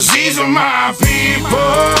These are my people,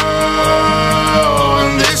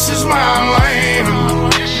 and this is my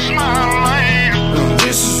land.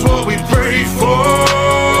 This is what we pray for,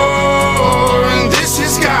 and this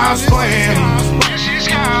is God's plan.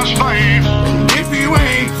 And if you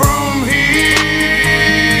ain't from here,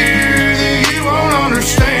 then you won't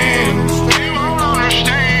understand.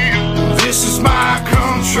 This is my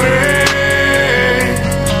country,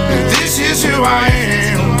 and this is who I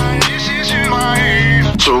am.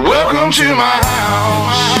 So welcome to my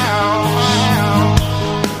house.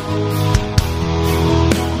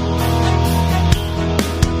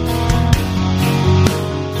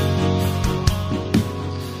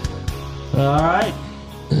 All right.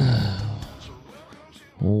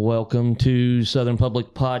 Welcome to Southern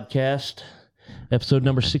Public Podcast, episode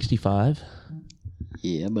number 65.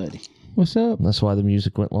 Yeah, buddy. What's up? That's why the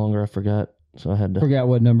music went longer. I forgot, so I had to. Forgot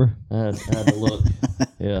what number. I had to look.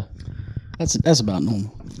 Yeah. That's about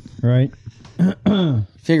normal. Right.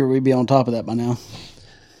 Figure we'd be on top of that by now.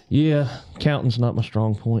 Yeah. Counting's not my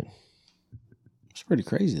strong point. It's pretty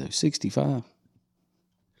crazy though. 65.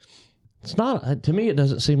 It's not. To me, it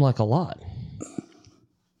doesn't seem like a lot.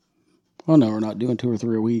 Well, no, we're not doing 2 or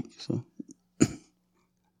 3 a week. So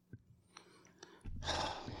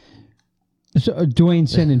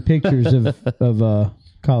Dwayne's sending pictures of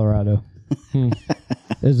Colorado.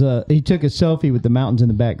 There's he took a selfie with the mountains in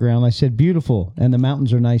the background. I said, beautiful. And the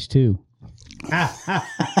mountains are nice too. I'm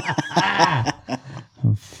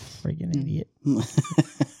a freaking idiot.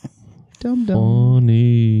 Dumb.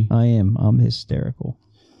 Funny. I am. I'm hysterical.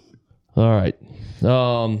 All right.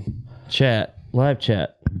 Live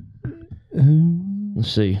chat.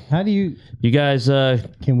 Let's see. How do you guys,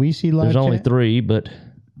 can we see live there's chat? only 3, but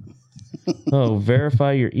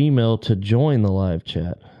verify your email to join the live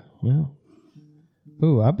chat. Well,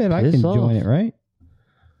 Ooh, I bet I can join it, right?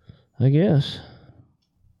 I guess.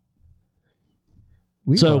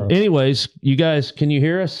 We are. Anyways, you guys, can you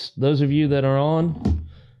hear us? Those of you that are on?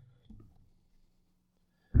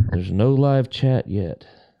 There's no live chat yet.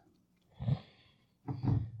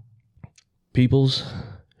 Peoples.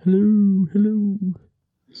 Hello.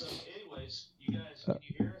 So, anyways, you guys, can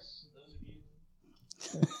you hear us? Those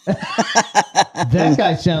of you. That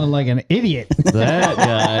guy sounded like an idiot. That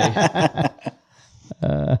guy.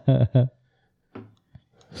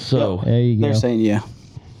 So There you go. they're saying yeah.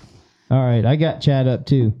 All right, I got chat up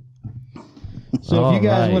too. So if you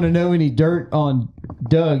guys want to know any dirt on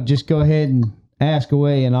Doug, just go ahead and ask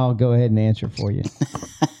away, and I'll go ahead and answer for you.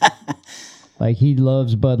 Like he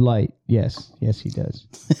loves Bud Light. Yes, he does.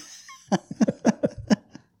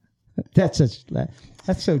 That's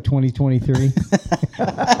so 2023.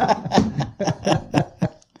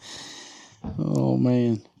 Oh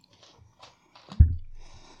man.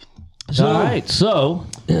 all right, so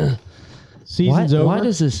Season's over. why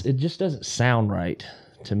does this? It just doesn't sound right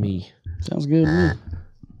to me. Sounds good to me.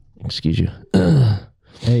 Excuse you.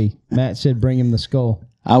 Hey, Matt said bring him the skull.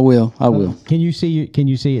 I will. Can you see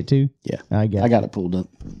it too? Yeah. I got it pulled up.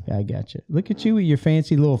 I got you. Look at you with your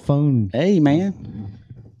fancy little phone. Hey man.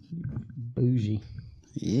 Bougie.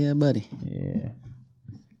 Yeah, buddy. Yeah.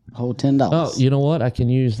 Whole $10. Oh, you know what? I can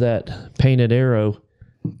use that painted arrow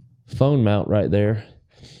phone mount right there.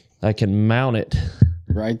 I can mount it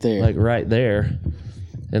Right there. like right there,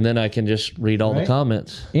 and then I can just read all the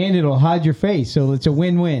comments. And it'll hide your face, so it's a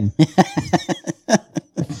win-win.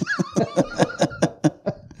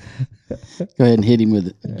 Go ahead and hit him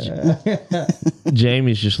with it.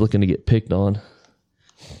 Jamie's just looking to get picked on.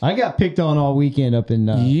 I got picked on all weekend up in...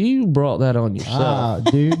 You brought that on yourself.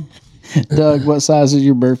 dude. Doug, what size is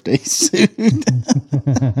your birthday suit?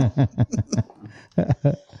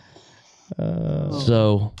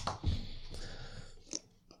 So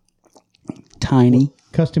Tiny.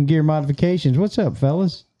 Custom gear modifications. What's up,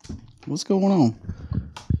 fellas? What's going on?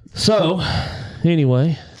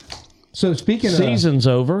 Anyway, So speaking of... season's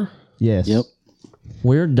over. Yes. Yep.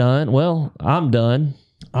 We're done. Well, I'm done.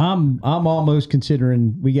 I'm almost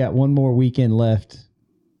considering we got one more weekend left.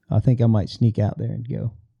 I think I might sneak out there and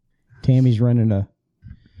go. Tammy's running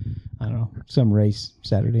some race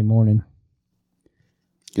Saturday morning.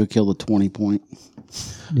 Go kill the 20 point.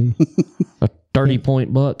 Dude, A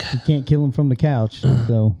 30-point buck. you can't kill him from the couch.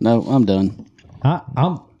 So No, I'm done.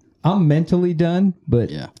 I'm mentally done, but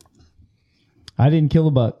Yeah. I didn't kill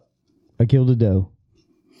a buck. I killed a doe.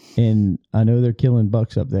 And I know they're killing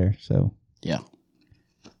bucks up there, so Yeah.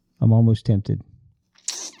 I'm almost tempted.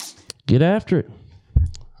 Get after it.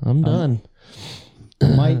 I'm done.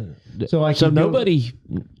 So nobody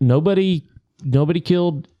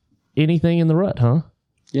killed anything in the rut, huh?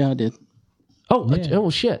 Yeah, I did. Oh, Yeah. oh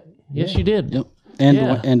shit. Yes, you did. Yep. And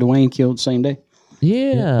Yeah. and Dwayne killed the same day.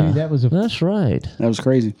 Yeah. Dude, that was That's right. That was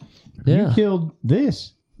crazy. Yeah. You killed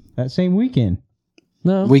this that same weekend.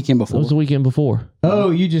 No. Weekend That before. was the weekend before. Oh,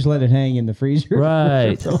 you just let it hang in the freezer.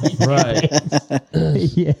 Right. Right.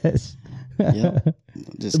 Yes. Yeah.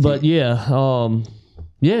 Just But yeah,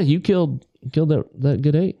 you killed that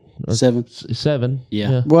good 8 or 7. 7.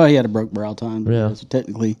 Yeah. Well, he had a broke brow time. But Yeah. yeah. So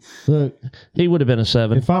technically, Look, He would have been a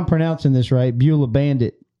 7. if I'm pronouncing this right, Beulah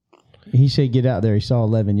Bandit. He said get out there. He saw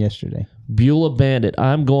 11 yesterday. Beulah Bandit.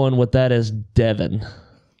 I'm going with that as Devin.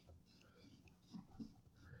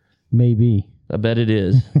 Maybe. I bet it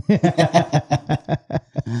is.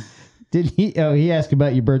 Did he? Oh, he asked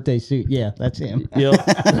about your birthday suit. Yeah, that's him. Yep.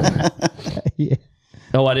 Yeah.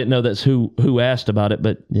 Oh, I didn't know that's who asked about it,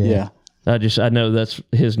 but yeah. I know that's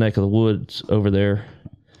his neck of the woods over there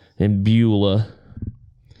in Beulah.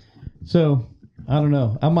 So I don't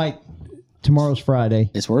know. I might. Tomorrow's Friday,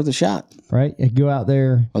 It's worth a shot. right? I go out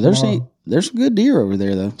there. Well, there's tomorrow, some good deer over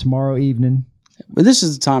there, though. tomorrow evening. But this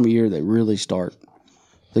is the time of year they really start.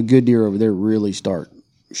 The good deer over there really start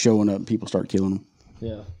showing up. People start killing them.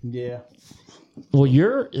 Yeah. Yeah. Well,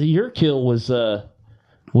 your kill was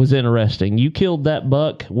interesting. You killed that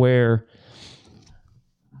buck where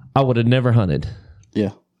I would have never hunted.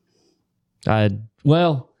 Yeah.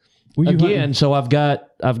 Well, Were you again, hunting? so I've got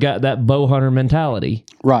that bow hunter mentality.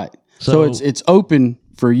 Right. So- So it's open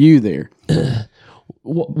for you there.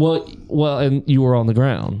 Well, and you were on the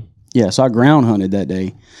ground. Yeah, so I ground hunted that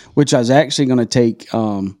day, which I was actually going to take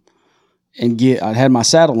and get. I had my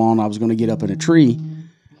saddle on. I was going to get up in a tree,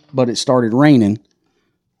 but it started raining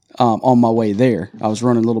on my way there. I was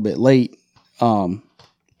running a little bit late, so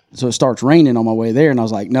it starts raining on my way there, and I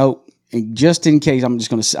was like, nope. And just in case, I'm just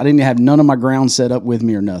going to. I didn't have none of my ground set up with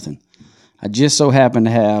me or nothing. I just so happened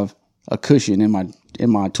to have a cushion in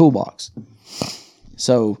my toolbox.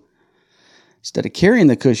 So instead of carrying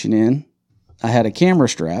the cushion in, I had a camera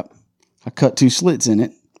strap. I cut 2 slits in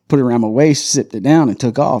it, put it around my waist, zipped it down, and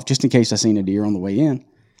took off just in case I seen a deer on the way in.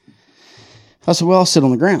 I said, well, I'll sit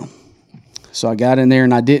on the ground. So I got in there,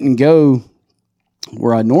 and I didn't go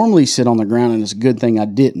where I normally sit on the ground, and it's a good thing I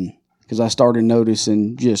didn't, because I started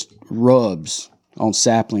noticing just rubs on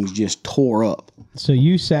saplings just tore up. So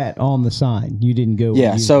you sat on the sign. You didn't go. where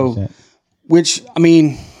Yeah, you so, sat. which, I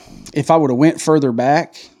mean, if I would have went further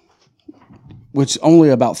back, which only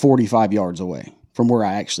about 45 yards away from where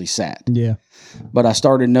I actually sat. Yeah. But I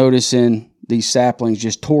started noticing these saplings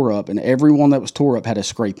just tore up, and every one that was tore up had a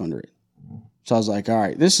scrape under it. So I was like, all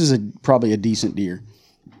right, this is probably a decent deer.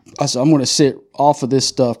 I said, I'm going to sit off of this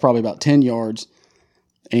stuff probably about 10 yards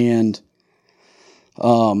and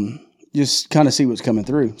just kind of see what's coming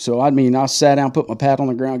through. So, I mean, I sat down, put my pad on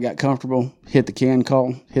the ground, got comfortable, hit the can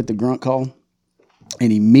call, hit the grunt call,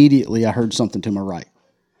 and immediately I heard something to my right.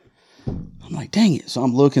 I'm like, dang it. So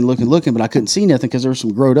I'm looking, but I couldn't see nothing because there was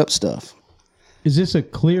some growed up stuff. Is this a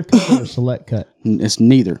clear cut or a select cut? It's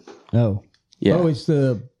neither. Oh. Yeah. Oh, it's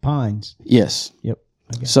the pines. Yes. Yep.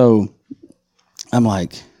 Okay. So I'm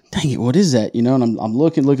like, dang it, what is that? You know, and I'm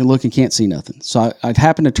looking, can't see nothing. So I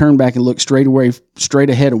happened to turn back and look straight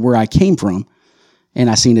ahead of where I came from, and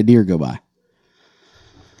I seen a deer go by.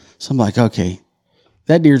 So I'm like, okay,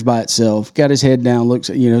 that deer's by itself, got his head down, looks,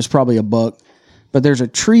 it's probably a buck. But there's a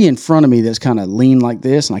tree in front of me that's kind of lean like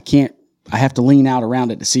this, and I have to lean out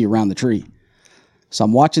around it to see around the tree. So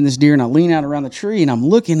I'm watching this deer, and I lean out around the tree, and I'm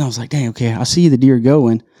looking. I was like, dang, okay, I see the deer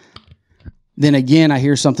going. Then again, I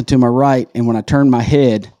hear something to my right, and when I turn my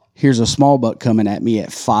head, here's a small buck coming at me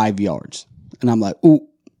at 5 yards. And I'm like, ooh.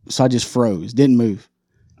 So I just froze, didn't move.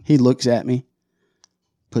 He looks at me,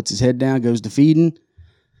 puts his head down, goes to feeding,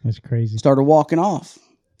 That's crazy. started walking off.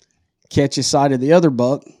 Catches sight of the other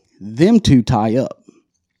buck. Them two tie up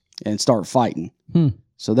and start fighting.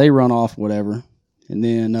 So they run off, whatever. And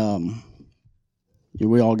then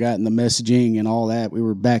we all got in the messaging and all that. We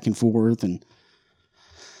were back and forth, and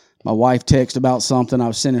my wife texted about something. I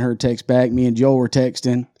was sending her a text back. Me and Joel were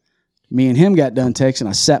texting. Me and him got done texting.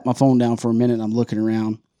 I sat my phone down for a minute, and I'm looking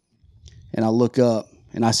around, and I look up,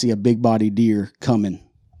 and I see a big body deer coming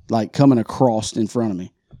across in front of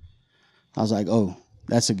me. I was like, oh,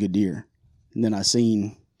 that's a good deer. And then I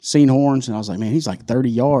seen horns, and I was like, man, he's like 30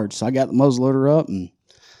 yards. So I got the muzzleloader up, and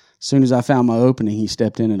as soon as I found my opening, he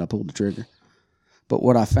stepped in, and I pulled the trigger. But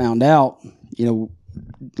what I found out,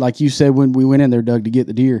 like you said when we went in there, Doug, to get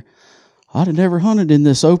the deer, I'd have never hunted in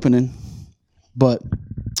this opening. But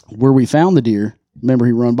where we found the deer, remember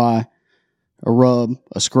he run by a rub,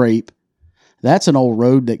 a scrape. That's an old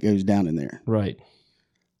road that goes down in there. Right.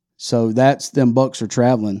 So that's them bucks are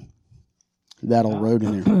traveling that old road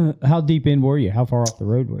in there. How deep in were you? How far off the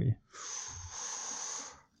road were you?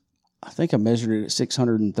 I think I measured it at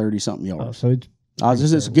 630 something yards. So it's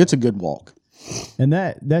It's a good walk. And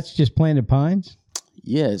that's just planted pines?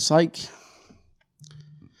 Yeah, it's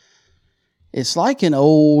like an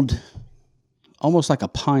old, almost like a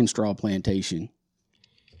pine straw plantation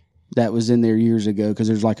that was in there years ago, because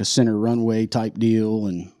there's like a center runway type deal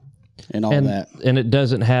and all that. And it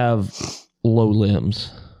doesn't have low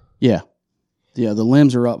limbs. Yeah. Yeah, the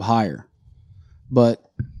limbs are up higher. But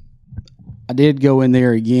I did go in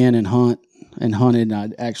there again and hunted, and I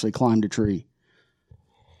actually climbed a tree.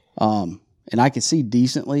 And I could see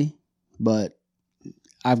decently, but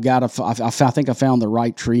I think I found the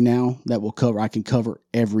right tree now that will cover. I can cover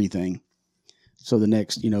everything. So the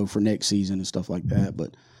next, for next season and stuff like that.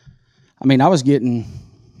 But I mean, I was getting,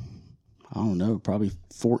 I don't know, probably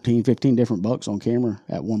 14, 15 different bucks on camera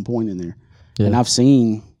at one point in there. Yeah. And I've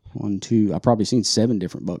seen I've probably seen 7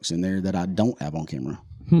 different bucks in there that I don't have on camera.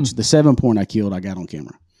 Which the 7 point I killed, I got on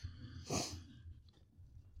camera.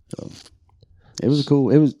 So it was cool.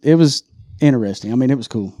 It was interesting. I mean, it was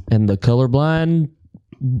cool. And the colorblind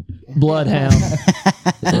bloodhound.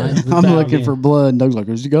 I'm looking for blood. And Doug's like,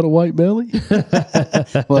 has he got a white belly?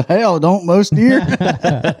 Well, hell, don't most deer.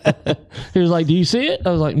 He was like, do you see it?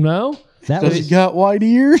 I was like, no. Does he got white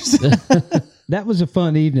ears? That was a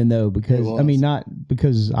fun evening, though, because, I mean, not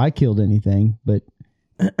because I killed anything, but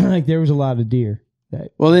like there was a lot of deer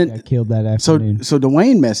that got killed that afternoon. So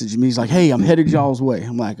Dwayne messaged me. He's like, hey, I'm headed y'all's way.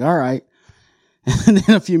 I'm like, all right. And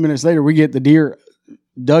then a few minutes later, we get the deer.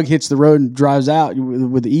 Doug hits the road and drives out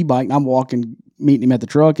with the e-bike, and I'm walking, meeting him at the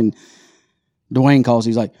truck, and Dwayne calls.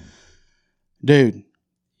 He's like, dude,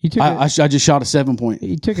 I just shot a 7 point.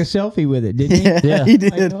 He took a selfie with it, didn't he? Yeah, he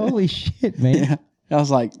did. Like, holy shit, man. Yeah. I was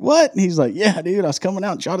like, what? And he's like, yeah, dude, I was coming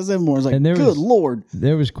out and shot a 7 point. I was like, good Lord.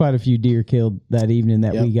 There was quite a few deer killed that evening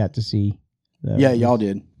that we got to see. Y'all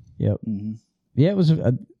did. Yep. Mm-hmm. Yeah, it was.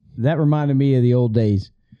 That reminded me of the old days.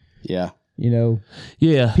 Yeah.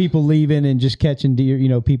 Yeah. People leaving and just catching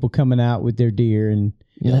deer, people coming out with their deer and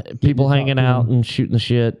people hanging out and shooting the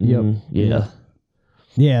shit. And, yeah.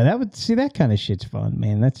 Yeah, that kind of shit's fun,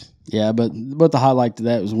 man. But the highlight to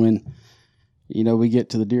that was when, we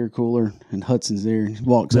get to the deer cooler and Hudson's there and he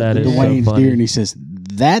walks up to Dwayne's deer and he says,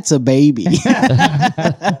 that's a baby.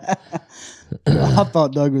 I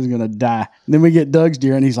thought Doug was going to die. And then we get Doug's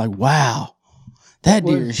deer and he's like, wow, that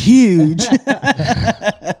deer is huge.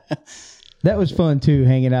 That was fun too,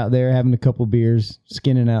 hanging out there, having a couple beers,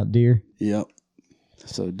 skinning out deer. Yep.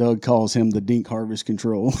 So Doug calls him the Dink Harvest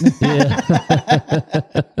Control. Yeah.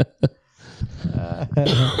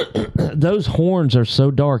 Those horns are so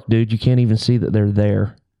dark, dude. You can't even see that they're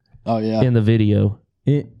there. Oh yeah. In the video.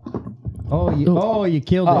 You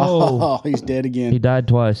killed him. Oh, he's dead again. He died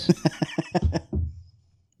twice.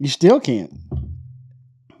 You still can't.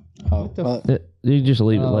 You just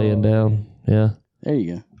leave it laying down. Yeah. There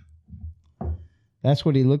you go. That's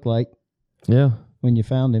what he looked like. Yeah. When you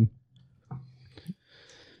found him.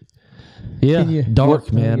 Yeah.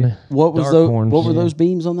 Dark, man. What was those? What were those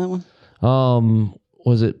beams on that one?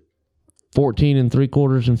 Was it 14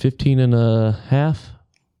 3/4 and 15 1/2?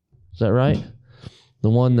 Is that right?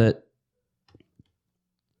 The one that.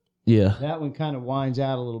 Yeah. That one kind of winds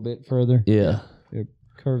out a little bit further. Yeah. It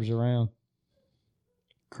curves around.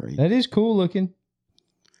 Crazy. That is cool looking.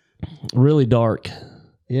 Really dark.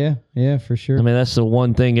 Yeah, for sure. I mean, that's the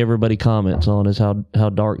one thing everybody comments on is how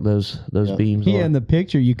dark those beams are. Yeah, in the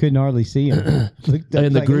picture, you couldn't hardly see them.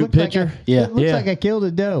 In the group picture? It looks like I killed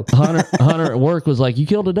a doe. Hunter at work was like, you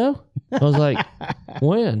killed a doe? I was like,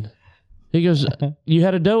 when? He goes, you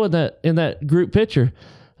had a doe in that group picture.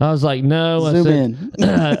 I was like, no. Zoom in.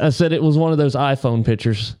 I said it was one of those iPhone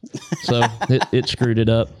pictures. So it screwed it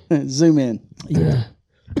up. Zoom in. Yeah.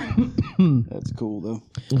 That's cool, though.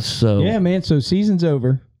 So yeah, man. So season's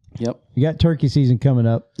over. Yep. You got turkey season coming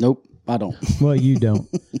up. Nope, I don't. Well, you don't.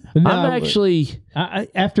 No, I'm actually...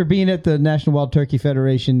 after being at the National Wild Turkey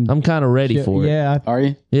Federation... I'm kind of ready for it. Yeah. Are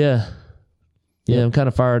you? Yeah. Yeah, I'm kind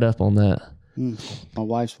of fired up on that. My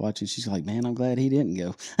wife's watching. She's like, man, I'm glad he didn't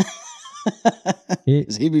go.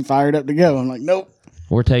 He'd be fired up to go. I'm like, nope.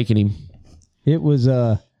 We're taking him. It was...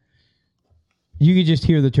 You could just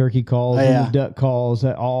hear the turkey calls and the duck calls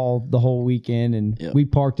the whole weekend, and we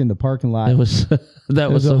parked in the parking lot. That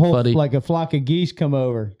was so funny. Like a flock of geese come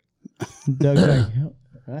over. Doug's like,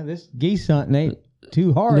 this geese hunting ain't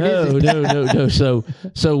too hard. No.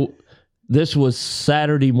 So this was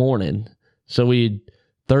Saturday morning. So we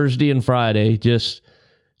Thursday and Friday just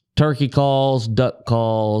turkey calls, duck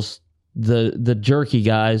calls, the jerky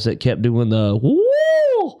guys that kept doing the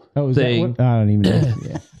woo thing. I don't even know.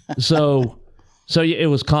 Yeah. So it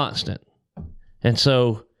was constant. And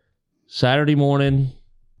so Saturday morning,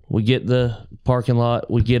 we get the parking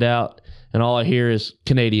lot, we get out, and all I hear is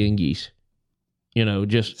Canadian geese. You know,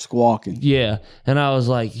 just Squawking. yeah. And I was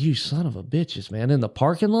like, you son of a bitches, man, in the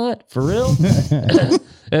parking lot? For real?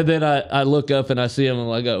 And then I look up and I see them and I'm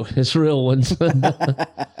like, oh, it's real ones.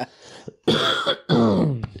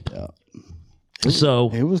 So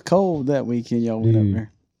It was cold that weekend y'all went up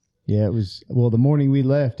there. Yeah, it was. Well, the morning we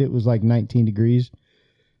left, it was like 19 degrees.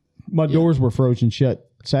 My doors were frozen shut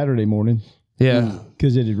Saturday morning yeah.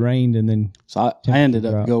 because it had rained, and then So I ended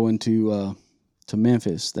up dropped. going to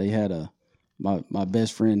Memphis. They had my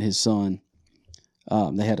best friend, his son.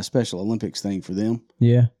 They had a Special Olympics thing for them,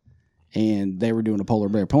 yeah. and they were doing a polar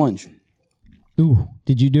bear plunge. Ooh,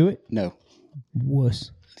 did you do it? No,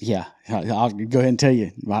 Wuss. yeah, I'll go ahead and tell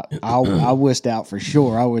you, I wussed out for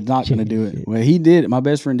sure. I was not going to do it. Well, he did it. My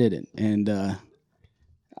best friend did it, and I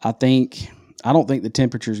don't think the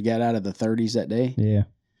temperatures got out of the 30s that day. Yeah.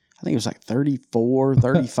 I think it was like 34,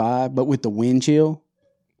 35, but with the wind chill,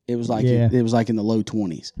 it was like it was like in the low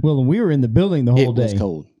 20s. Well, and we were in the building the whole It day. was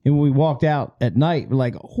cold. And when we walked out at night, we're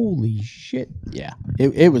like, holy shit. Yeah,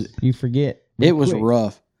 it was. You forget. It was quick.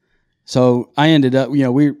 rough. So I ended up,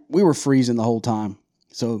 we were freezing the whole time.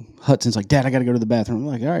 So Hudson's like, Dad, I got to go to the bathroom. I'm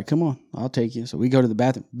like, all right, come on, I'll take you. So we go to the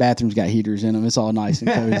bathroom. Bathroom's got heaters in them. It's all nice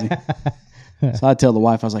and cozy. So I tell the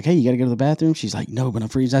wife, I was like, hey, you got to go to the bathroom? She's like, no, but I'm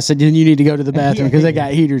freezing. I said, then you need to go to the bathroom because they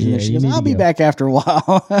got heaters in there. She you goes, need I'll to be go. back after a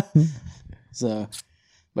while. So,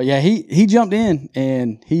 but yeah, he jumped in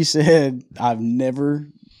and he said, I've never,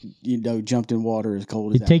 jumped in water as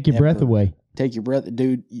cold as It'd take your ever. breath away. Take your breath,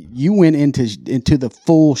 dude. You went into the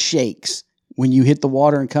full shakes when you hit the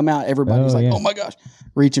water and come out. Everybody was like, yeah. "Oh my gosh!"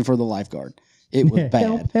 reaching for the lifeguard. It was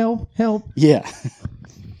bad. Help. Yeah,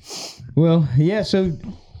 Well, yeah, so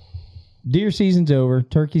deer season's over.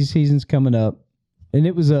 Turkey season's coming up. And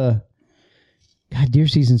it was deer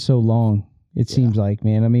season's so long, it seems like,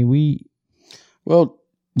 man. I mean, well,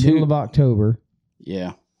 middle of October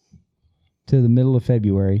yeah, to the middle of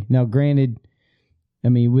February. Now, granted, I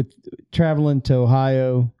mean, with traveling to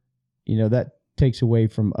Ohio, that takes away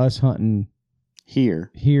from us hunting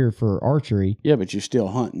here for archery. yeah, but you're still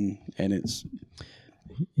hunting, and it's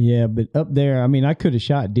Yeah, but up there, I mean, I could have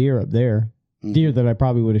shot deer up there. Mhm. Deer that I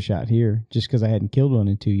probably would have shot here just because I hadn't killed one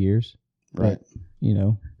in 2 years. right. But,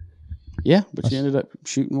 Yeah, but you ended up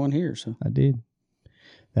shooting one here. So I did.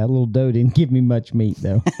 That little doe didn't give me much meat,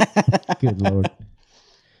 though. Good Lord.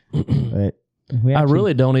 But I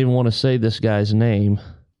really don't even want to say this guy's name.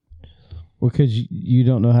 Because you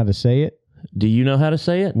don't know how to say it? Do you know how to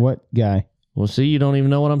say it? What guy? Well, see, you don't even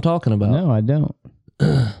know what I'm talking about. No, I don't.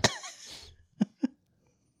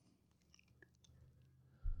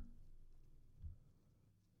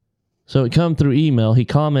 So it come through email. He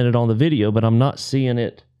commented on the video, but I'm not seeing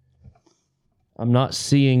it. I'm not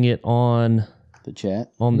seeing it on the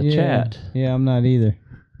chat. the chat. Yeah, I'm not either.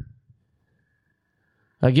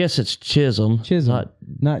 I guess it's Chisholm. Chisholm.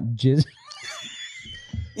 Not Jizz.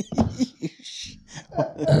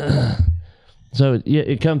 So yeah,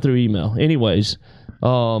 it come through email. Anyways,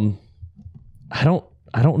 I don't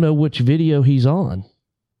know which video he's on.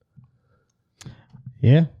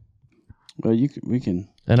 Yeah. Well, we can.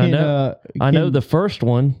 And I know the first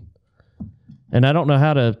one, and I don't know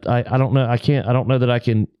how to. I don't know. I don't know that I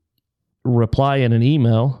can reply in an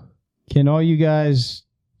email. Can all you guys,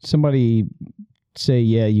 somebody say,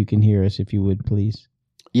 yeah, you can hear us if you would, please?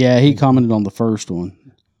 Yeah, he commented on the first one.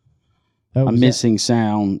 Oh, I'm was missing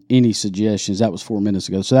sound. Any suggestions? That was 4 minutes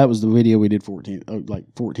ago. So that was the video we did 14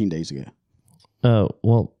 days ago. Oh,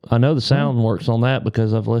 well, I know the sound works on that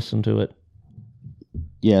because I've listened to it.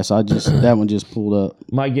 Yes, that one just pulled up.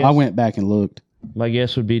 My guess, I went back and looked. My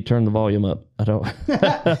guess would be turn the volume up. I don't.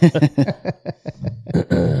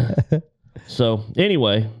 So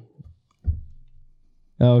anyway,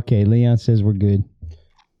 that- okay, Leon says we're good.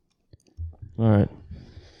 all right.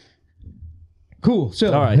 Cool.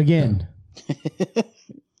 So, All right. again,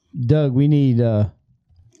 Doug, we need a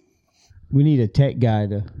tech guy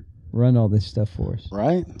to run all this stuff for us.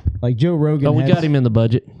 Right? Like Joe Rogan. Oh, we got him in the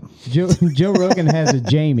budget. Joe Rogan has a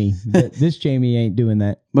Jamie, but this Jamie ain't doing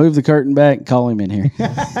that. Move the curtain back. Call him in here.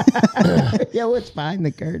 Yeah, what's behind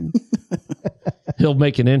the curtain? He'll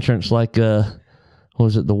make an entrance like what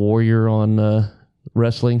was it, the Warrior on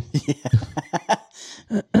wrestling?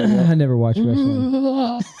 I never watched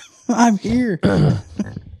wrestling. I'm here.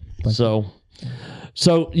 So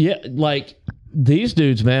yeah, like these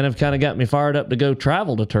dudes, man, have kind of got me fired up to go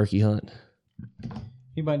travel to turkey hunt.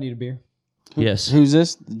 Anybody need a beer? Yes. Who's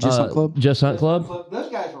this? The Just Hunt Club? Just Hunt Club.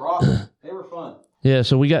 Those guys were awesome. They were fun. Yeah,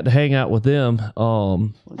 so we got to hang out with them.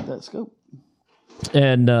 Look at that scope.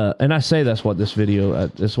 And I say that's what this video,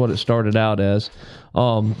 that's what it started out as.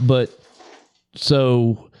 But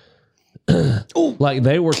so like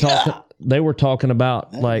they were talking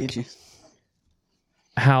about That'll like get you.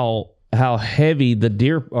 how heavy the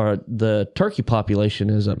deer or the turkey population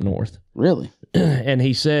is up north. Really? And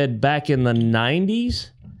he said back in the 90s,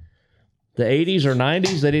 the 80s or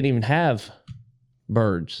 90s, they didn't even have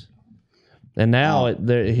birds. And now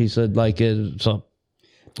he said like it's a,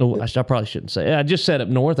 I probably shouldn't say. I just said up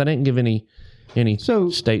north. I didn't give any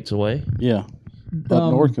states away. Yeah.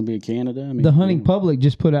 Up north can be Canada. I mean, The hunting public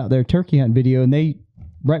just put out their turkey hunt video, and they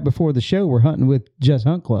right before the show were hunting with Just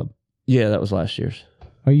Hunt Club. Yeah, that was last year's.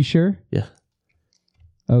 Are you sure? Yeah.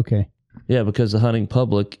 Okay. Yeah, because the hunting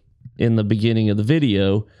public in the beginning of the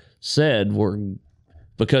video said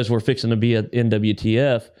because we're fixing to be at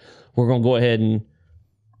NWTF, we're going to go ahead and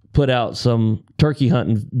put out some turkey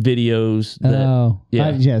hunting videos.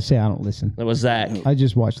 See, I don't listen. That was Zach. I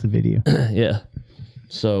just watched the video. Yeah.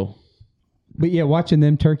 So. But yeah, watching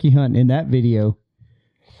them turkey hunting in that video,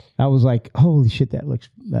 I was like, holy shit, that looks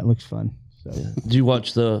fun. So. Yeah. Did you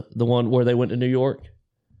watch the one where they went to New York?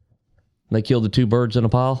 They killed the 2 birds in a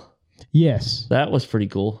pile? Yes. That was pretty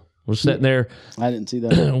cool. We're sitting there. I didn't see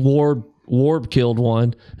that. Warb killed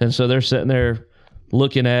one. And so they're sitting there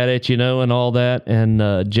looking at it, and all that.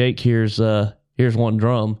 And Jake hears one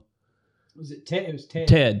drum. Was it Ted? It was Ted.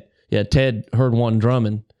 Ted. Yeah, Ted heard one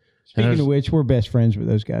drumming. Speaking of which, we're best friends with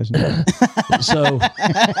those guys now. So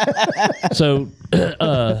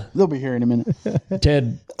They'll be here in a minute.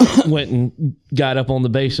 Ted went and got up on the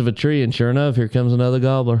base of a tree, and sure enough, here comes another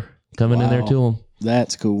gobbler coming in there to him.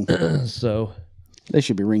 That's cool. So They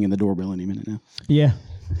should be ringing the doorbell any minute now. Yeah.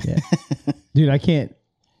 Dude, I can't.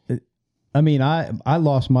 I mean, I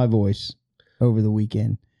lost my voice over the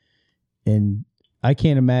weekend, and I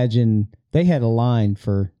can't imagine. They had a line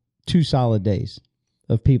for 2 solid days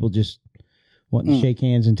of people just wanting to shake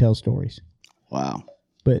hands and tell stories. Wow.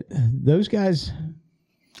 But those guys,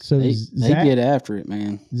 so They Zach, get after it,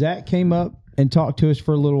 man. Zach came up and talked to us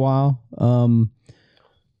for a little while.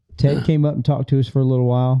 Ted came up and talked to us for a little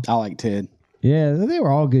while. I like Ted. Yeah, they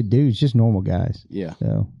were all good dudes, just normal guys. Yeah.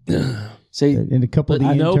 So, See, and a couple of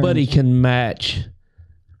the nobody interns, can match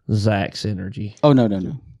Zach's energy. oh no.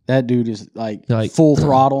 That dude is like full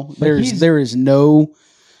throttle. There is no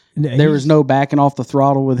backing off the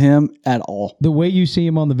throttle with him at all. The way you see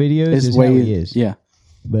him on the videos is how he is. Yeah.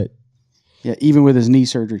 But yeah, even with his knee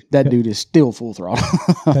surgery, that dude is still full throttle.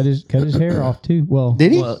 cut his hair off too. Well,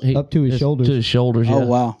 did he? Well, up to his shoulders. To his shoulders. Yeah. Oh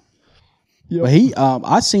wow. Yep. But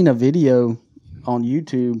I seen a video on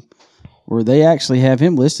YouTube where they actually have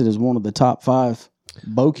him listed as one of the top 5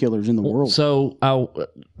 bow killers in the world. So I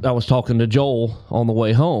was talking to Joel on the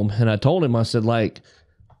way home, and I told him, I said, like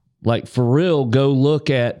for real, go look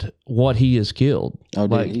at what he has killed. Oh,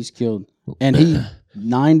 dude, he's killed, and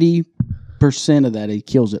 90% of that he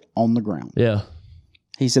kills it on the ground. Yeah.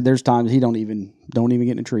 He said there's times he don't even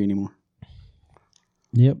get in a tree anymore.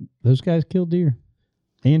 Yep, those guys kill deer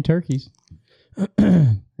and turkeys.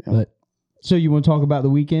 But so you want to talk about the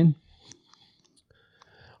weekend?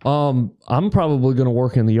 I'm probably going to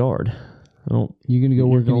work in the yard. You're going to go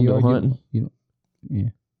work in the yard? Hunting? You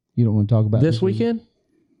don't want to talk about this weekend?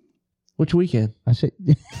 Which weekend? I say.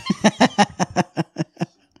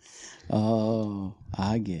 Oh,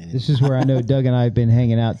 I get it. This is where I know Doug and I have been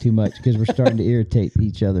hanging out too much because we're starting to irritate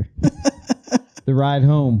each other. The ride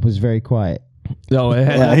home was very quiet. No, it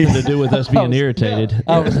had nothing to do with us being irritated.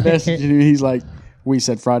 I was messaging him. He's like, we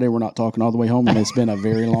said Friday we're not talking all the way home, and it's been a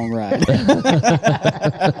very long ride.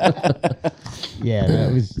 Yeah,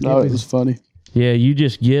 it was funny. Yeah, you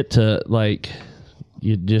just get to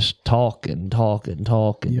you just talk and talk and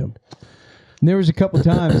talk. And Yep. And there was a couple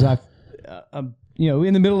times I'm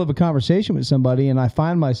in the middle of a conversation with somebody, and I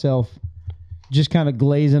find myself just kind of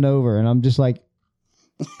glazing over, and I'm just like,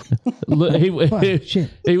 he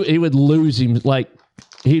would lose him. Like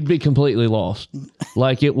he'd be completely lost.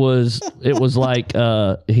 Like it was like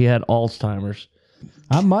he had Alzheimer's.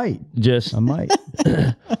 I might.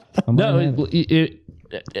 No,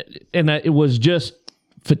 it was just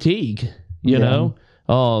fatigue, you know.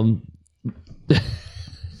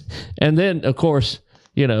 And then of course,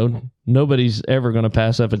 nobody's ever going to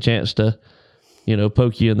pass up a chance to,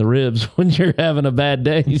 poke you in the ribs when you're having a bad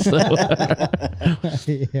day. So.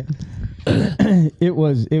 It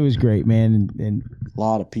was great, man, and A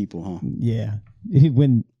lot of people, huh? yeah.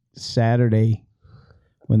 When Saturday,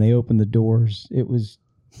 when they opened the doors, it was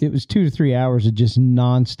 2 to 3 hours of just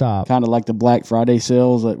nonstop. Kind of like the Black Friday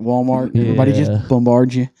sales at Walmart. Everybody just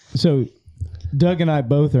bombards you. So Doug and I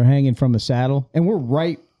both are hanging from a saddle, and we're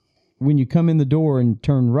right when you come in the door and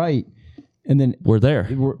turn right, and then We're there.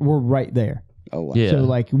 we're right there. Oh, wow. Yeah.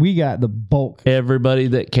 So we got the bulk. Everybody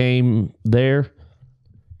that came there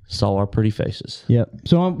saw our pretty faces. Yep.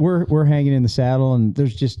 So we're hanging in the saddle, and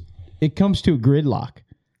there's just it comes to a gridlock.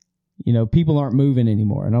 You know, people aren't moving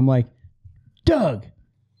anymore, and I'm like, Doug,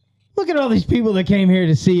 look at all these people that came here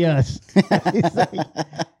to see us.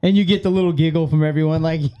 And you get the little giggle from everyone,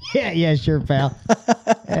 like, yeah, sure, pal.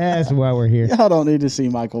 That's why we're here. Y'all don't need to see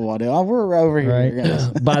Michael Waddell. We're over here. Right.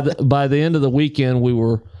 Guys. By the end of the weekend, we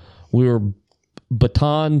were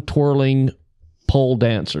baton twirling pole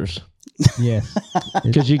dancers. Yes.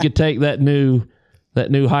 Because you could take that new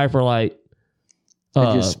Hyperlight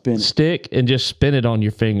just spin it. stick and just spin it on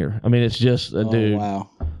your finger. I mean, it's just a dude. Wow.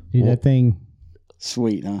 Dude, that thing,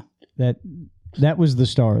 Sweet, huh? that was the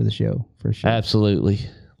star of the show, for sure. Absolutely.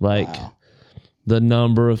 Like Wow. the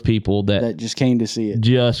number of people That just came to see it.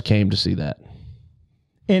 just came to see that.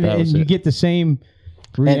 And That was you it. get the same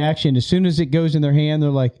reaction. As soon as it goes in their hand, they're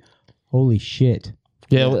like, holy shit.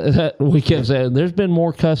 Yeah, we kept saying there's been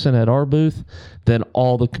more cussing at our booth than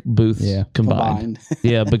all the booths combined.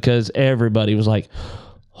 Yeah, because everybody was like,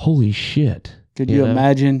 holy shit. Could you know?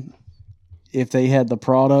 imagine if they had the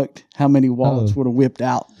product, how many wallets would have whipped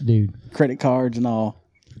out? Dude. Credit cards and all.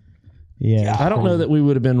 Yeah. I don't know that we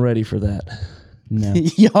would have been ready for that. No.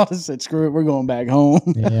 Y'all just said, screw it, we're going back home.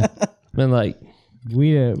 Yeah. Been like,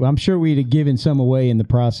 I'm sure we'd have given some away in the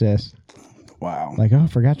process. Wow. Like, I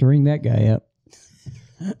forgot to ring that guy up.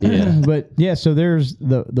 yeah. But yeah, so there's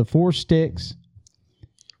the 4 sticks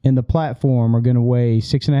and the platform are going to weigh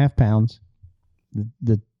 6.5 pounds.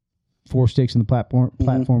 The 4 sticks and the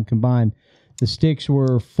platform combined. The sticks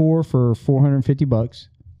were 4 for $450,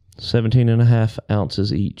 17 and a half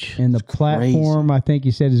ounces each. and the platform I think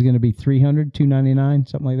you said is going to be $299,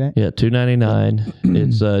 something like that. Yeah, $299.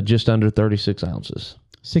 It's just under 36 ounces.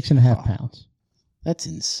 6.5 pounds, That's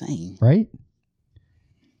insane. right?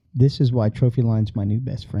 This is why Trophyline's my new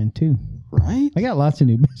best friend too. Right? I got lots of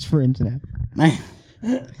new best friends now. Man.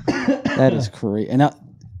 That is crazy. And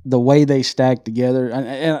the way they stack together,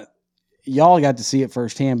 and y'all got to see it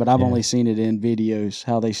firsthand, but I've only seen it in videos,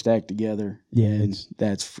 how they stack together. Yeah, And it's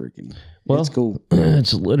that's freaking, Well, it's cool.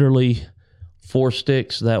 It's literally 4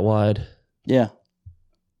 sticks that wide, Yeah.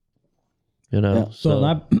 you know.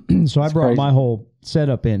 Yeah. so I brought crazy. my whole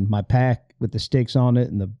setup in, my pack with the sticks on it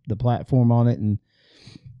and the platform on it, and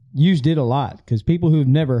used it a lot because people who've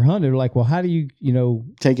never hunted are like, well, how do you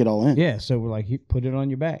Take it all in. yeah, so we're like, you put it on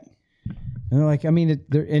your back, and they're like, I mean,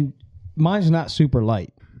 and mine's not super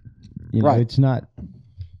light, Right. it's not,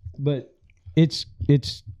 but it's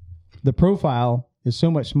the profile is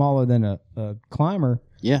so much smaller than a climber,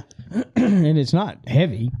 Yeah. and it's not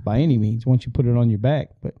heavy by any means once you put it on your back,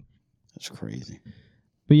 but That's crazy.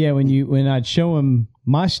 yeah, when I'd show them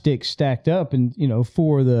my sticks stacked up, and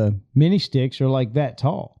 4 of the mini sticks are like that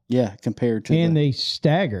tall. Yeah. Compared to And they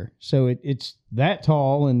stagger, so it's that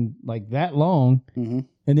tall and like that long, Mhm.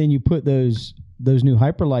 and then you put those new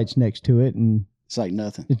Hyperlights next to it, and it's like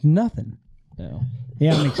nothing. it's nothing. So,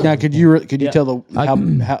 yeah, I'm excited. Now, could you Yeah. tell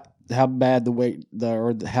how bad the weight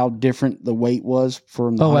or how different the weight was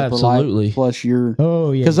from the Oh, Hyperlight absolutely. plus your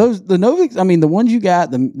Oh yeah, because the Novics, I mean the ones you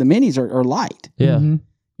got the minis are light. Yeah. Mhm.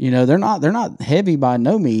 They're not heavy by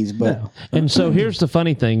no means, but No. And so here's the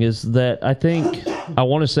funny thing is that I think I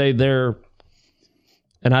want to say they're,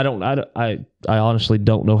 and I honestly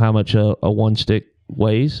don't know how much a 1 stick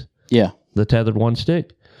weighs, yeah, the tethered 1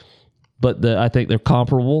 stick, but I think they're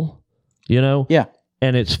comparable, yeah,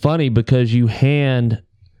 And it's funny because you hand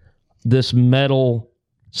this metal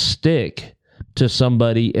stick to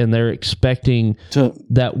somebody and they're expecting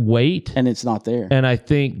that weight. and it's not there. And I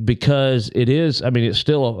think because it's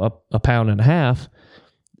still a pound and a half,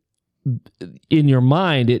 in your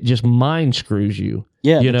mind, it just mind screws you.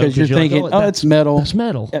 Yeah, because you're like, thinking, it's metal. That's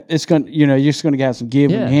metal. It's going you're just going to have some give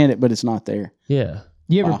when Yeah. you hand it, but it's not there. Yeah.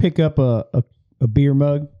 You ever Wow. pick up a beer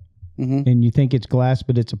mug Mhm. and you think it's glass,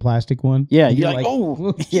 but it's a plastic one? Yeah, And you're like,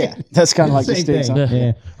 oh, yeah, that's kind of like the Same sticks. thing. Huh?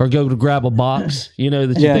 Yeah. Or go to grab a box, that you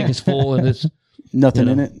Yeah. think is full and it's Nothing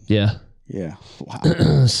in it. yeah. Yeah,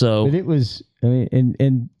 wow. So But it was, I mean,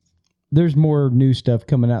 and there's more new stuff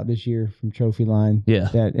coming out this year from Trophyline. Yeah.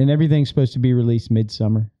 And everything's supposed to be released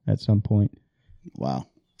midsummer at some point. Wow,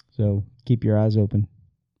 So keep your eyes open.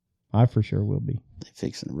 I for sure will be. they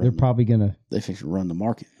fixing to They're run. probably gonna. They fixing to run the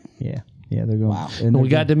market. Yeah, they're going. Wow. And we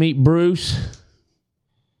got to meet Bruce.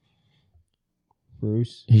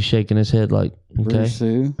 Bruce. He's shaking his head like, okay. Bruce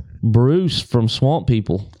who? Bruce from Swamp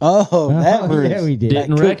People. Oh, that Bruce. Yeah, we did.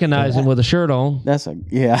 Didn't cook- recognize him with a shirt on. That's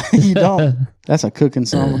you don't. That's a cooking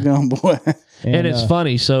son of a gun, boy. And it's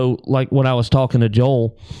funny. So, like when I was talking to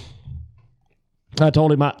Joel, I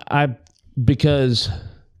told him I because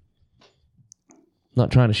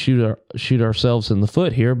not trying to shoot ourselves in the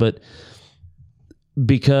foot here, but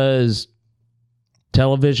because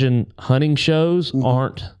television hunting shows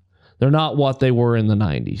they're not what they were in the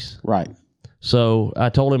 90s. Right. So I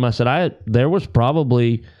told him, I said, there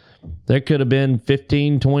could have been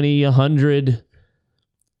 15, 20, 100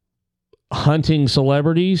 hunting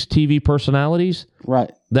celebrities, TV personalities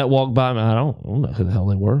Right. that walked by me. I don't know who the hell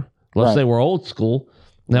they were, unless they were old school.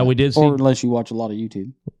 Now we did see, or unless you watch a lot of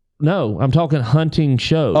YouTube. no, I'm talking hunting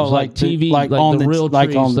shows, Oh, like TV, like like on the the- real like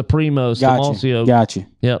trees, on- the Primos, the Gotcha. Malcio. Gotcha.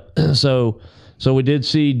 Yep. So we did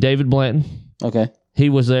see David Blanton. Okay. He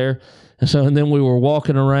was there. And then we were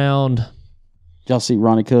walking around. Y'all see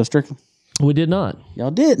Ronnie Strickland? We did not.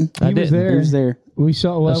 Y'all didn't. I He was didn't. there. He was there. We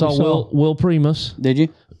saw. I saw Will Primus. Did you?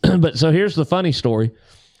 But so here's the funny story: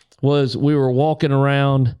 was we were walking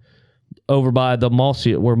around over by the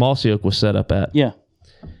Malcio, where Malcio was set up at, Yeah.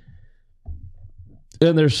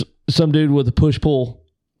 and there's some dude with a push pull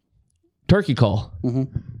turkey call.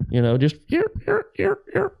 You know, just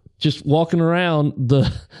just walking around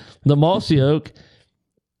the Malcio.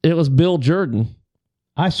 It was Bill Jordan.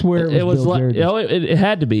 I swear it was Bill like, Jordan. you know, it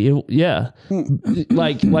had to be. Yeah.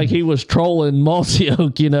 like he was trolling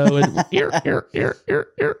Malcio, you know, and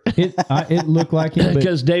It looked like it, but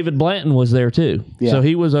because David Blanton was there too. Yeah. So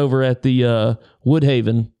he was over at the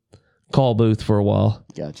Woodhaven call booth for a while.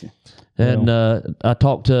 Gotcha. And I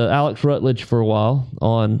talked to Alex Rutledge for a while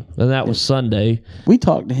and that was Sunday We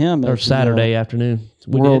talked to him or at the, Saturday afternoon.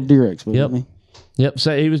 We World did. Deer Expo, Yep. didn't we? Yep.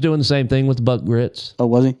 So he was doing the same thing with buck grits. Oh,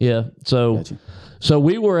 was he? Yeah. So Gotcha. so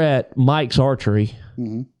we were at Mike's archery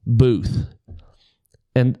booth.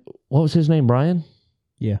 And what was his name? Brian?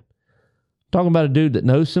 yeah. Talking about a dude that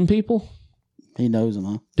knows some people. He knows him,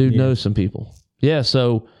 huh? Dude knows some people. Yeah.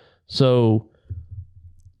 So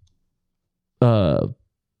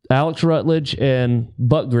Alex Rutledge and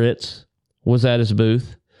Buck Grits was at his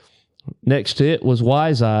booth. Next to it was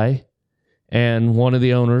Wise Eye and one of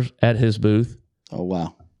the owners at his booth. Oh,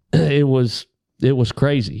 wow. It was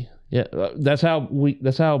crazy. Yeah. That's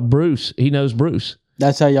how Bruce, he knows Bruce.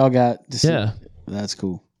 That's how y'all got to see. Yeah. That's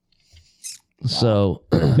cool. So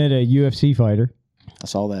Met a UFC fighter. I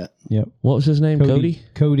saw that. Yep. what was his name? Cody?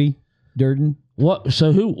 Cody Durden. What was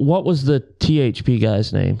the THP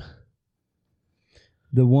guy's name?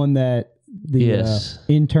 The one that the Yes.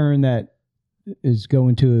 intern that is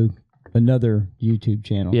going to another YouTube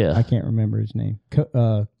channel. Yeah. I can't remember his name.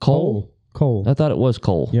 Cole? Cole. I thought it was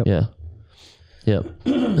Cole. Yep. Yeah. Yep.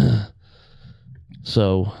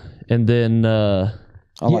 So, and then,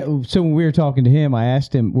 So when we were talking to him, I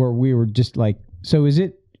asked him where we were just like, so is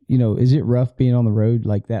it rough being on the road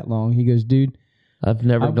like that long? He goes, dude, I've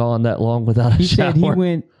never gone that long without a he shower. said he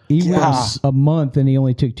went a month and he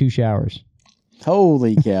only took 2 showers.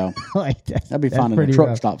 Holy cow. Like That'd be that's finding a pretty truck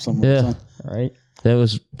rough. stop somewhere. Yeah. son. Right. That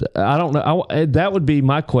was, I don't know. That would be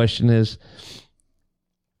my question is,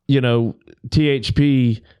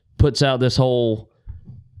 THP puts out this whole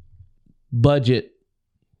budget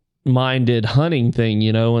minded hunting thing,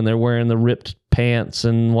 and they're wearing the ripped pants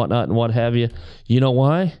and whatnot and what have you. You know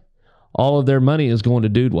why? All of their money is going to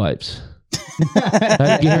dude wipes.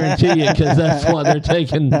 I guarantee you, because that's what they're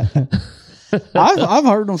taking. I've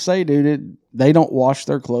heard them say, dude, they don't wash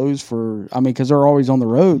their clothes because they're always on the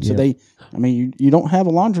road. So you don't have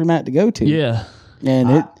a laundromat to go to. Yeah.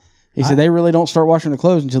 And he said they really don't start washing their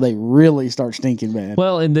clothes until they really start stinking bad.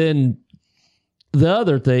 Well, and then the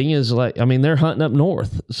other thing is they're hunting up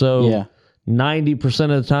north. So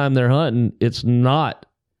 90% of the time they're hunting, it's not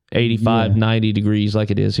 85, 90 degrees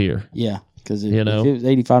like it is here. Yeah. Because if know? it was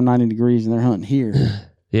 85, 90 degrees and they're hunting here,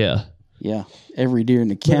 Yeah. yeah, every deer in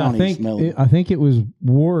the But county smells. I think it was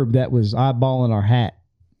Warb that was eyeballing our hat.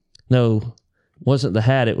 No, wasn't the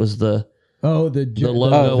hat. It was the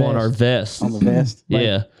logo on our vest. On the vest.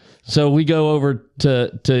 Yeah. So we go over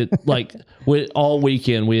to like all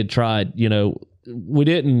weekend we had tried, we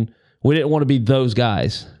didn't want to be those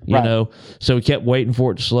guys, you Right. know. So we kept waiting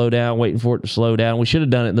for it to slow down. We should have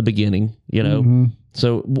done it in the beginning, Mm-hmm.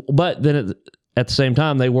 So, but then at the same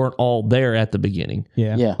time, they weren't all there at the beginning.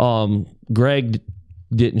 Yeah. Yeah. Greg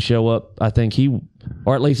didn't show up. I think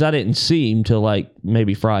or at least I didn't see him till like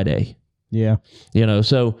maybe Friday. Yeah.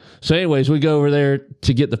 So anyways, we go over there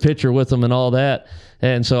to get the picture with him and all that.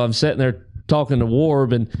 And so I'm sitting there talking to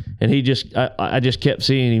Warb and he just, I just kept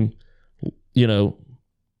seeing him,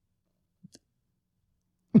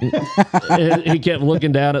 he kept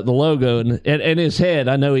looking down at the logo and in his head,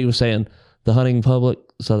 I know he was saying the hunting public,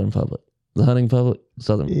 Southern public, the hunting public,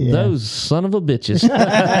 Southern, those son of a bitches.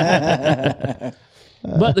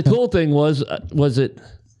 But the cool thing was it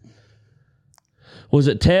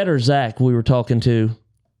Ted or Zach we were talking to?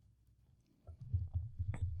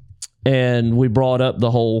 and we brought up the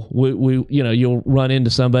whole, we you'll run into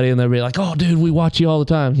somebody and they'll be like, "Oh, dude, we watch you all the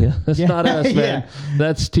time." Yeah, that's not us, man.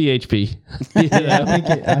 That's THP.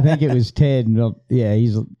 I think it was Ted. And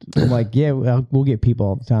he's like, "Yeah, we'll get people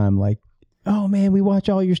all the time." Like, "Oh man, we watch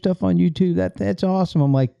all your stuff on YouTube. That's awesome."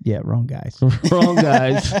 I'm like, "Yeah, wrong guys. Wrong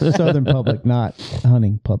guys." Southern public, not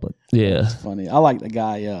hunting public. Yeah, Funny. I like the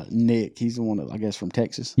guy Nick. He's the one that, I guess, from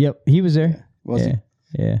Texas. Yep, he was there. Was he?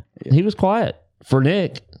 Yeah. he was quiet for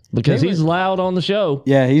Nick because he's loud on the show.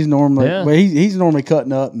 Yeah, he's normally he's normally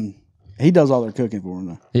cutting up, and he does all their cooking for him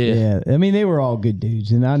though. Yeah. I mean, they were all good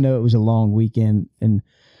dudes, and I know it was a long weekend, and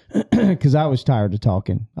because I was tired of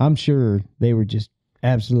talking, I'm sure they were just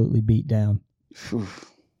absolutely beat down. I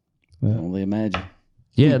can only imagine.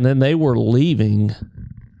 Yeah, and then they were leaving.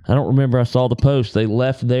 I don't remember. I saw the post. They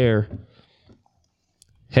left there,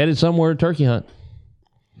 headed somewhere to turkey hunt.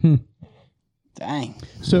 Dang.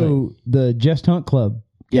 So the Just Hunt Club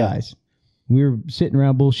guys, we were sitting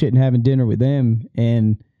around bullshitting, having dinner with them,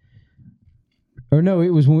 it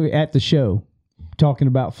was when we were at the show talking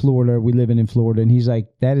about Florida. We living in Florida, and he's like,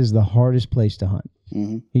 "That is the hardest place to hunt."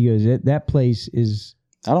 Mm-hmm. He goes, "That place is."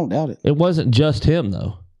 I don't doubt it. It wasn't just him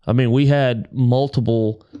though. I mean, we had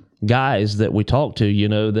multiple guys that we talked to.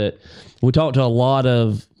 That we talked to a lot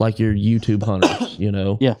of like your YouTube hunters.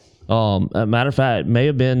 Yeah. A matter of fact, it may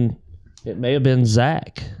have been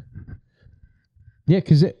Zach. Yeah,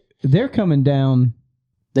 because they're coming down.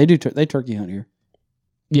 They do. They turkey hunt here.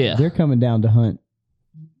 Yeah, they're coming down to hunt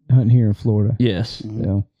here in Florida. Yes. Mm-hmm.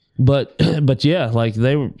 So. But yeah, like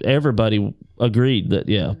everybody agreed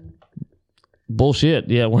that bullshit.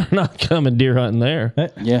 Yeah, we're not coming deer hunting there.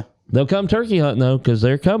 Yeah, they'll come turkey hunting though because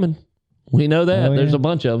they're coming. We know that. There's a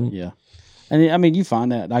bunch of them. Yeah. And I mean, you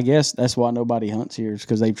find that. I guess that's why nobody hunts here is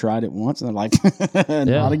because they've tried it once and they're like,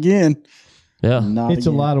 not again. Yeah. It's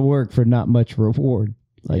a lot of work for not much reward.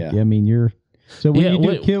 Like, I mean, so when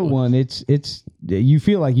you do kill one, it's you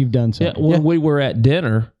feel like you've done something. Yeah. When we were at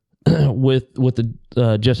dinner with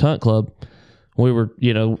the Just Hunt Club, we were,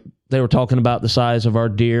 they were talking about the size of our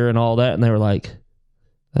deer and all that. And they were like,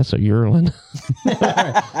 "That's a yearling."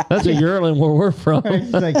 That's a yearling where we're from.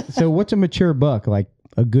 It's like, so what's a mature buck? Like,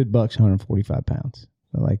 a good buck's 145 pounds.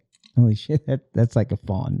 So like, holy shit, that's like a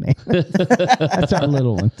fawn, man. That's our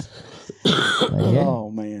little one. Like,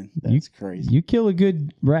 oh man, that's crazy. You kill a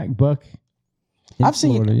good rack buck. I've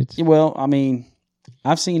seen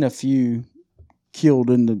a few killed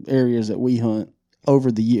in the areas that we hunt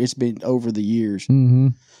over the years. It's been over the years.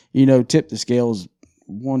 Mm-hmm. Tip the scales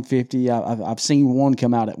 150. I've seen one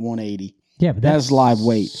come out at 180. Yeah, but that's live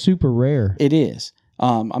weight. Super rare. It is.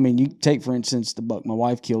 I mean, you take, for instance, the buck my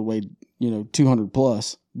wife killed weighed, 200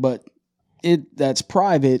 plus, but that's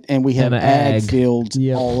private, and we have ag fields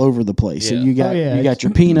all over the place. Yeah. So you got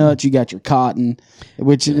your peanuts, you got your cotton,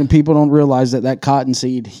 which people don't realize that cotton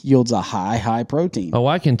seed yields a high protein. Oh,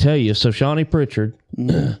 I can tell you. So Shawnee Pritchard,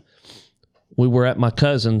 we were at my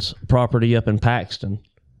cousin's property up in Paxton,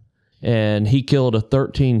 and he killed a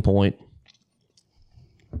 13 point,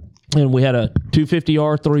 and we had a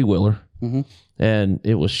 250R 3-wheeler. Mm-hmm. And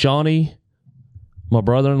it was Shawnee, my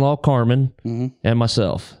brother-in-law Carmen, and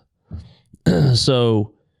myself.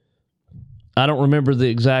 So I don't remember the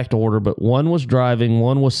exact order, but one was driving,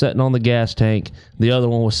 one was sitting on the gas tank, the other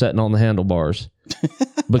one was sitting on the handlebars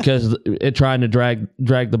because it trying to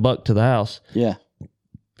drag the buck to the house. Yeah.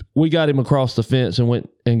 We got him across the fence and went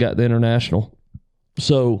and got the international.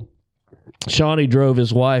 So Shawnee drove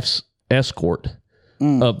his wife's Escort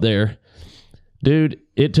up there. Dude,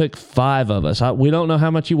 it took 5 of us. We don't know how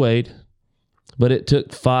much he weighed, but it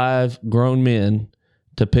took 5 grown men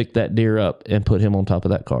to pick that deer up and put him on top of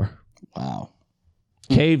that car. Wow.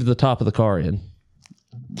 Caved the top of the car in.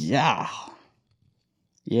 Yeah.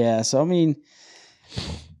 Yeah, so I mean,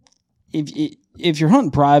 if you're hunting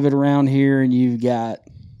private around here and you've got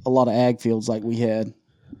a lot of ag fields like we had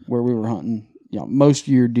where we were hunting, most of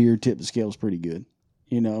your deer tip the scales pretty good.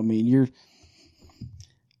 I mean,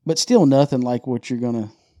 but still nothing like what you're going to,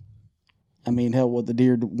 I mean, hell, one of the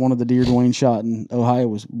deer Dwayne shot in Ohio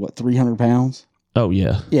was, 300 pounds? Oh,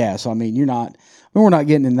 yeah. Yeah, so, I mean, we're not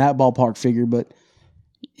getting in that ballpark figure, but,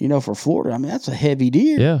 for Florida, I mean, that's a heavy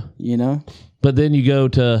deer. Yeah. But then you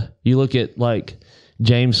look at, like,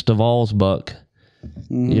 James Stovall's buck,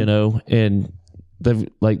 and they've,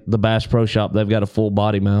 like, the Bass Pro Shop, they've got a full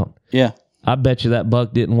body mount. Yeah. I bet you that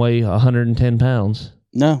buck didn't weigh 110 pounds.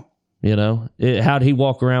 No. How'd he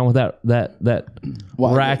walk around with that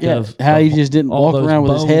rack of... How he just didn't walk around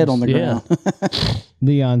with his head on the ground.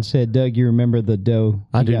 Leon said, Doug, you remember the doe?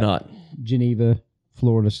 I do not. Geneva,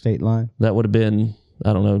 Florida state line. That would have been,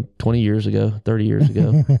 I don't know, 20 years ago, 30 years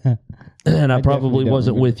ago. And I probably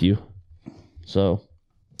wasn't with you. So,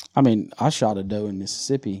 I mean, I shot a doe in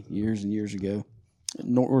Mississippi years and years ago.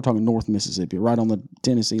 We're talking North Mississippi, right on the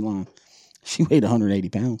Tennessee line. She weighed 180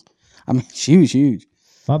 pounds. I mean, she was huge.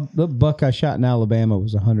 The buck I shot in Alabama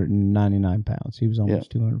was 199 pounds. He was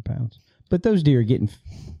almost 200 pounds. But those deer are getting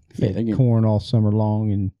fed corn all summer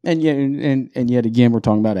long, and yet again, we're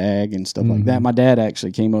talking about ag and stuff like that. My dad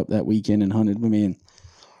actually came up that weekend and hunted with me, and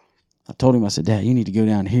I told him, I said, Dad, you need to go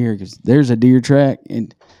down here because there's a deer track,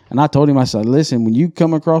 and I told him, I said, listen, when you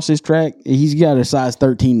come across this track, he's got a size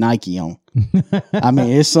 13 Nike on. I mean,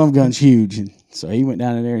 his some gun's huge, and so he went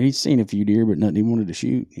down in there. He's seen a few deer, but nothing he wanted to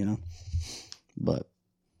shoot, But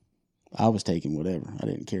I was taking whatever. I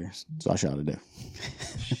didn't care, so I shot a doe.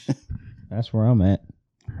 That's where I'm at.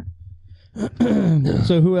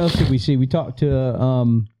 So who else did we see? We talked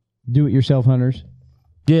to do-it-yourself hunters.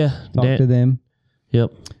 Yeah. Talked to them.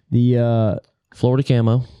 Yep. The Florida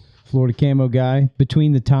Camo guy.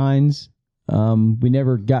 Between the Tines. We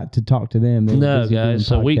never got to talk to them. No, guys.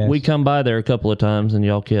 So we come by there a couple of times, and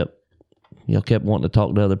y'all kept wanting to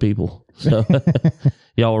talk to other people. So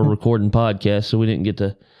y'all were recording podcasts, so we didn't get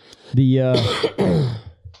to.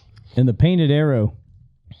 And the Painted Arrow.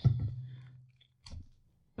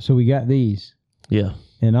 So we got these. Yeah.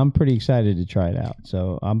 And I'm pretty excited to try it out.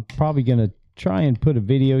 So I'm probably going to try and put a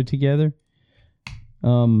video together.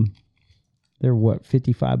 They're what,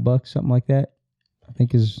 $55, something like that, I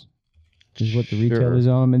think is what the retail is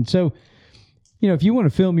on them. And so, if you want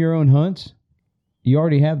to film your own hunts, you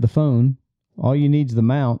already have the phone. All you need is the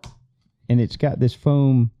mount, and it's got this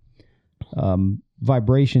foam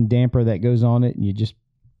vibration damper that goes on it, and you just,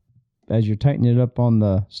 as you're tightening it up on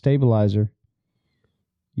the stabilizer,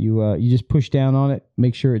 you just push down on it,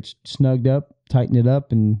 make sure it's snugged up, tighten it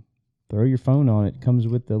up, and throw your phone on it. It comes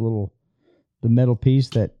with the metal piece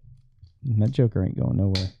that joker ain't going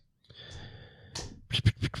nowhere.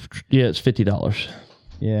 Yeah, it's $50.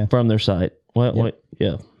 Yeah, from their site. Wait,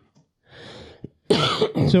 yeah.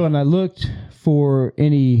 So, and I looked for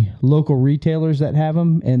any local retailers that have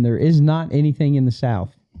them, and there is not anything in the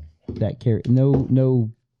South that carry no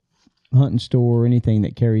hunting store or anything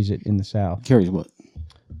that carries it in the South. Carries what?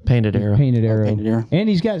 Painted Arrow. Painted Arrow. And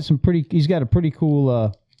he's got a pretty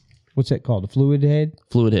cool what's that called? A fluid head?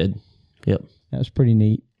 Fluid head. Yep. That was pretty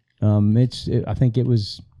neat. I think it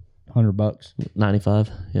was $100.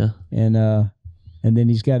 95, yeah. And then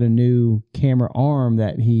he's got a new camera arm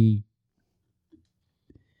that he,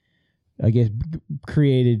 I guess,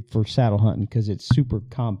 created for saddle hunting because it's super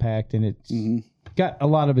compact and it's got a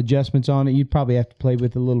lot of adjustments on it. You'd probably have to play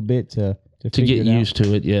with it a little bit to get used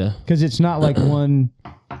to it, yeah. Because it's not like one,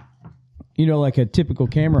 like a typical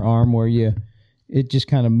camera arm where it just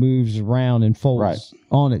kind of moves around and folds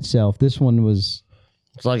on itself. This one was...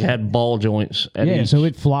 It's like it had ball joints. So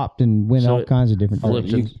it flopped and went all kinds of different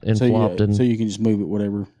directions. And flopped. So you can just move it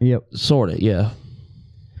whatever. Yep. Sort of, yeah.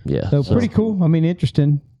 Yeah. So pretty cool. I mean,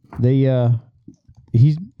 interesting. He'll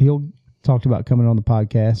talked about coming on the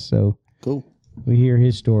podcast, so cool. We hear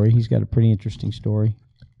his story. He's got a pretty interesting story.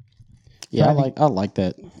 Yeah, I like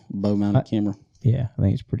that bow mounted camera. Yeah, I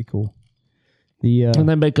think it's pretty cool. And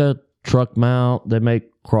they make a truck mount, they make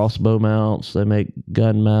crossbow mounts, they make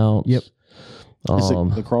gun mounts. Yep. Is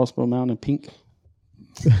the crossbow mount in pink?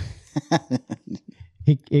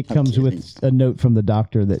 It comes with a note from the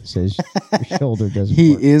doctor that says your shoulder doesn't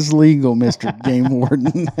He work. is legal, Mr. Game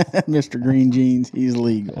Warden. Mr. Green Jeans, he's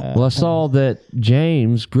legal. Well, I saw that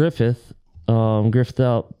James Griffith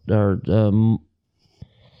out, or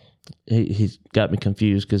he's got me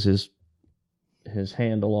confused because his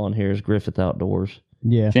handle on here is Griffith Outdoors.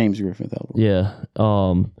 Yeah. James Griffith Outdoors. Yeah.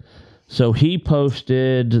 So he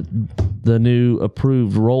posted the new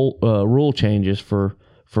approved rule changes for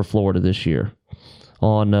Florida this year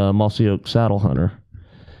on Mossy Oak Saddle Hunter,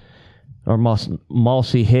 or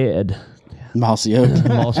Mossy Head. Mossy Oak.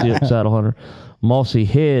 Mossy Oak Saddle Hunter. Mossy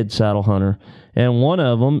Head Saddle Hunter. And one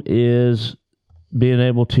of them is being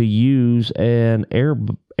able to use an air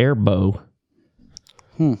bow.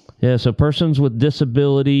 Yeah, so persons with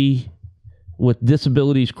disabilities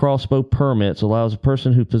crossbow permits allows a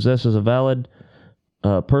person who possesses a valid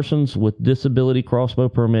persons with disability crossbow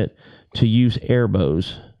permit to use air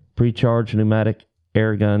bows, pre-charged pneumatic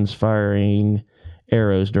air guns firing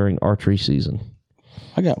arrows during archery season.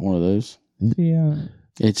 I got one of those. Yeah.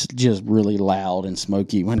 It's just really loud and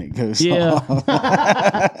smoky when it goes Yeah.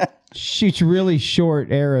 off. Shoots really short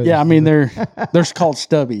arrows. Yeah, I mean they're called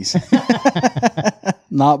stubbies,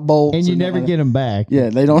 not bolts. And you never get them back. Yeah,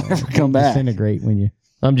 they don't ever come back. Disintegrate when you.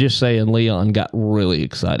 I'm just saying, Leon got really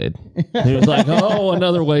excited. He was like, "Oh,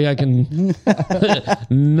 another way I can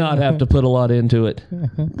not have to put a lot into it."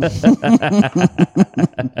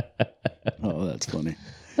 Oh, Oh, that's funny.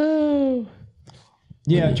 Oh.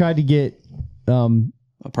 Yeah, I tried to get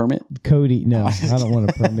A permit? Cody. No, I don't want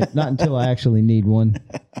a permit. Not until I actually need one.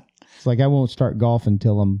 It's like I won't start golfing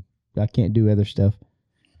until I can't do other stuff.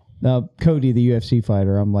 Cody, the UFC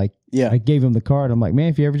fighter, I'm like, Yeah. I gave him the card. I'm like, man,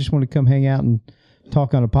 if you ever just want to come hang out and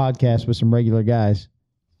talk on a podcast with some regular guys.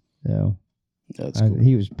 So That's cool.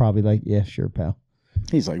 he was probably like, yeah, sure, pal.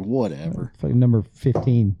 He's like, whatever. Like number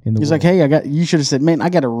 15 in the He's world. like, hey, you should have said, man, I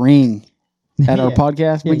got a ring at our Yeah.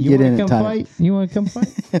 podcast. Yeah, We can you get wanna in come at time. fight? You want to come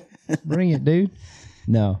fight? Bring it, dude.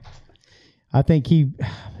 No, I think he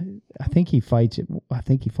fights it. I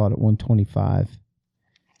think he fought at 125,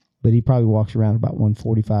 but he probably walks around about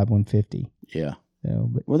 145, 150. Yeah. So,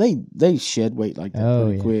 but Well, they shed weight like that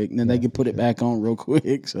pretty yeah. quick, and then they can put it back on real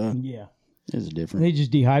quick. So yeah, it's different. they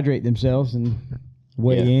just dehydrate themselves and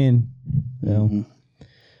weigh Yeah. in. So, Mhm.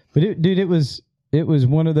 but it was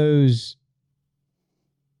one of those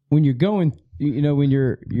when you're going, when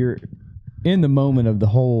you're in the moment of the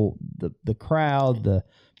whole the crowd, the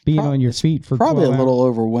being on your feet for Probably a 12 little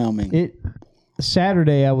overwhelming.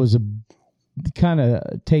 Saturday I was kind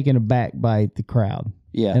of taken aback by the crowd.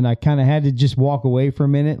 Yeah. And I kind of had to just walk away for a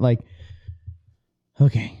minute, like,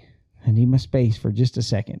 okay, I need my space for just a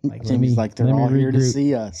second. Like, Jimmy's like, they're let me all here to regroup.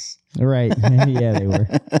 see us. Right. Yeah, they were.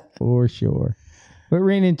 For sure. But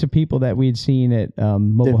ran into people that we'd seen at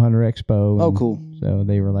Mobile Hunter Expo. Oh, and cool. So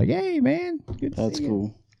they were like, hey, man. Good to That's see you."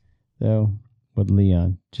 cool. So, with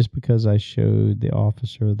Leon, just because I showed the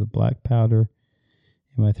officer the black powder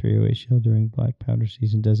in my 308 shell during black powder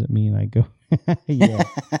season doesn't mean I go. Yeah.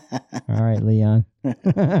 All right, Leon.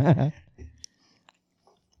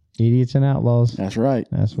 Idiots and outlaws. That's right.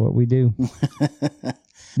 That's what we do.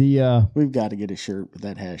 We've got to get a shirt with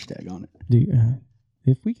that hashtag on it.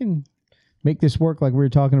 If we can make this work like we were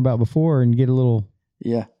talking about before and get a little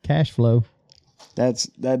Yeah. cash flow.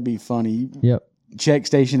 That'd be funny. Yep. Check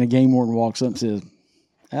station, a game warden walks up and says,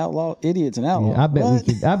 "Outlaw, idiots and outlaws."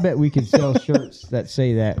 Yeah, I bet we could sell shirts that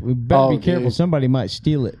say that. We better be careful. Dude. Somebody might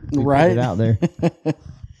steal it. We put Right. it out there.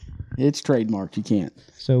 It's trademarked. You can't.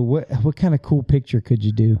 So what kind of cool picture could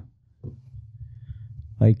you do?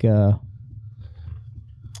 Like For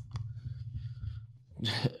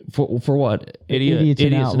what? Idiots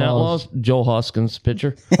and outlaws? Joel Hoskins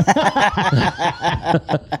picture.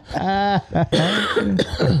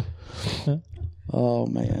 Oh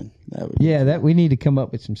man, that would. yeah, that we need to come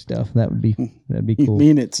up with some stuff. That'd be You cool.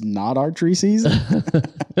 mean it's not archery season?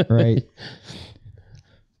 Right.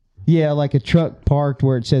 Yeah, like a truck parked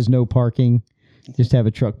where it says no parking. Just have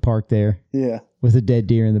a truck parked there Yeah. with a dead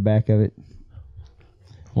deer in the back of it.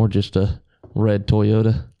 Or just a red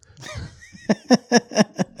Toyota.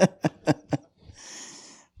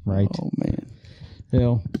 Right. Oh man. You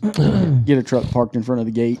know, Get a truck parked in front of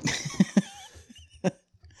the gate.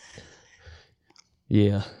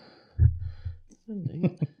 Yeah.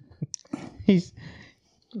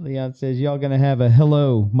 Leon says, y'all going to have a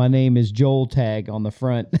hello, my name is Joel tag on the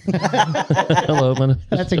front. Hello, man.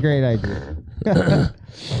 That's a great idea.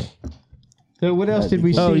 So what else did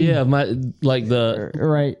we see? Oh yeah, like the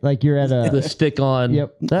Right, like you're at a... stick on.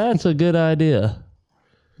 Yep. That's a good idea.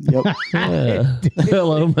 Yep. Yeah.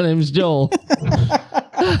 Hello, my name is Joel.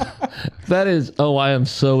 That is. Oh, I am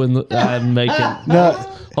so in the. I'm making. No.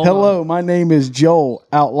 Hold Hello, my name is Joel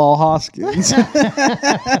Outlaw Hoskins.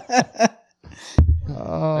 I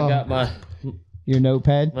got Your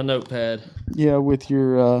notepad? my notepad. Yeah, with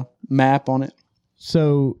your map on it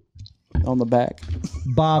So, on the back.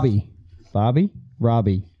 Robbie, Bob,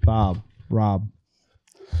 Rob.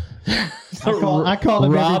 I call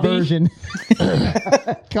him Robbie? every version.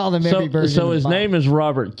 Call him every version. So of his Bob. name is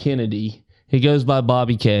Robert Kennedy. He goes by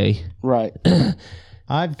Bobby K. Right.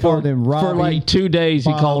 I've called him Robbie. For like 2 days,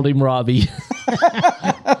 he Bob. called him Robbie.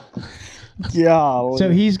 Yeah. So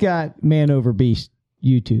he's got Man Over Beast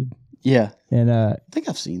YouTube, Yeah. and I think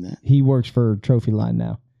I've seen that. he works for Trophyline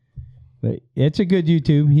now. But it's a good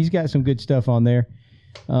YouTube. He's got some good stuff on there.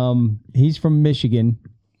 He's from Michigan,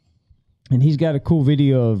 and he's got a cool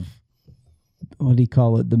video of what do you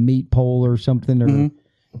call it, the meat pole or something, or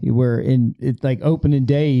where in it's like opening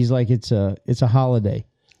day. He's like it's a holiday,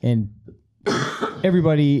 and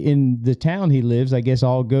everybody in the town he lives, I guess,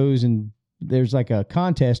 all goes and there's like a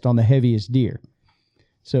contest on the heaviest deer.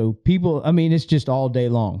 So people, I mean, it's just all day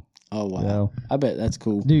long. Oh wow. So, I bet that's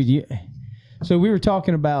cool. dude, so we were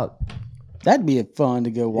talking about That'd be fun to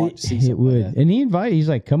go watch. See it something would. like that. And he's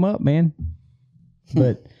like, come up, man.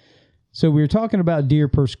 But so we were talking about deer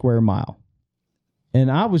per square mile. And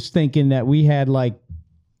I was thinking that we had like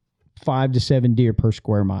 5 to 7 deer per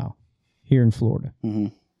square mile here in Florida. Mm-hmm.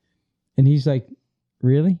 And he's like,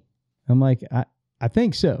 really? I'm like, I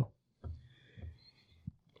think so.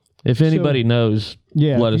 If anybody knows,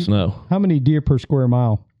 let us know. How many deer per square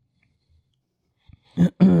mile?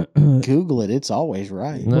 Google it. It's always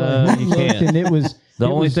right. No, you can't. And it was The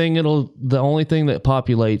only thing that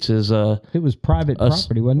populates is it was private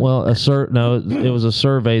property, wasn't it? Well, it was a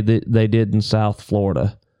survey that they did in South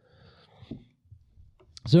Florida.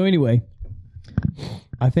 So anyway,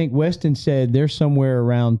 I think Weston said there's somewhere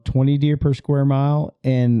around 20 deer per square mile.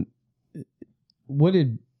 And what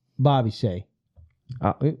did Bobby say?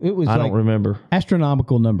 It was I don't remember.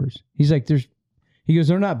 Astronomical numbers. He's like, he goes,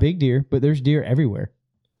 they're not big deer, but there's deer everywhere.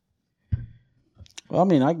 Well, I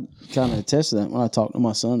mean, I kind of attest to that when I talked to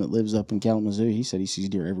my son that lives up in Kalamazoo. He said he sees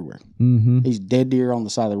deer everywhere. Mm-hmm. He's dead deer on the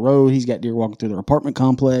side of the road. He's got deer walking through their apartment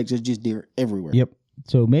complex. There's just deer everywhere. Yep.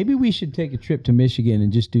 So maybe we should take a trip to Michigan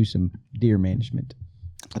and just do some deer management.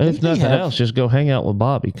 If nothing else, just go hang out with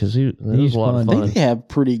Bobby because it was a lot of I fun. think they have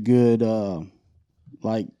pretty good,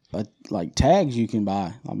 like tags you can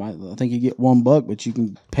buy. I think you get $1, but you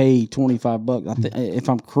can pay $25. If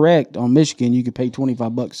I'm correct, on Michigan, you could pay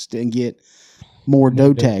 $25 and get more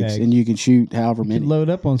doe tags, and you can shoot however many. Load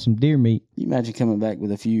up on some deer meat. You imagine coming back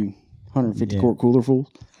with a few 150 quart cooler fulls.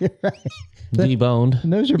 Right. Deboned.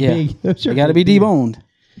 And those are big. Those they got to be deboned.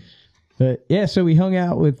 But yeah, so we hung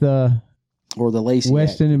out with or the Lacey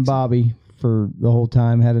Weston and Bobby for the whole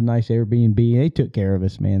time. Had a nice Airbnb. They took care of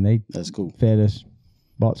us, man. That's cool. Fed us,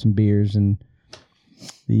 bought some beers, and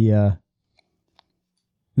I'd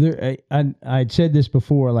said this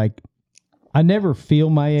before. Like, I never feel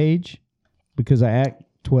my age because I act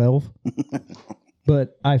 12,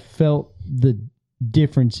 but I felt the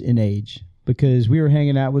difference in age because we were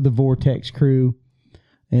hanging out with the Vortex crew,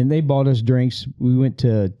 and they bought us drinks. We went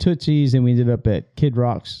to Tootsie's, and we ended up at Kid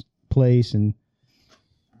Rock's place, and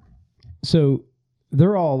so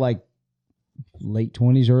they're all like late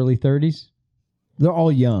 20s, early 30s. They're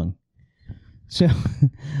all young. So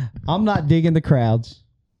I'm not digging the crowds,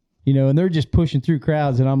 and they're just pushing through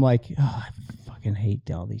crowds, and I'm like, oh, I fucking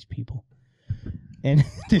hate all these people. And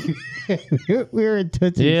dude, we were at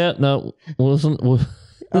Tootsie's. Yeah, no, wasn't.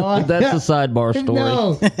 That's a sidebar story.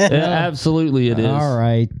 No. Absolutely, it is. All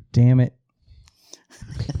right, damn it.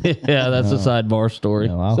 Yeah, that's a sidebar story.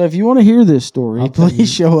 No, So if you want to hear this story,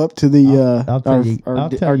 please show up to the I'll tell you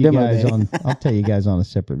demo guys day. I'll tell you guys on a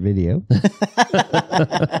separate video.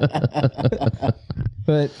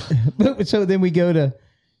 but so then we go to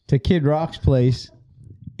Kid Rock's place,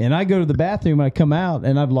 and I go to the bathroom and I come out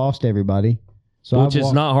and I've lost everybody. So Which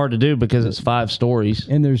is not hard to do because it's 5 stories.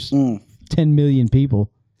 And there's 10 million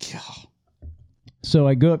people. So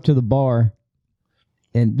I go up to the bar,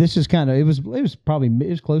 and this is kind of it was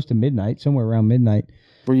close to midnight, somewhere around midnight.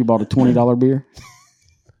 Where you bought a $20 beer?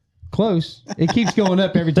 Close. It keeps going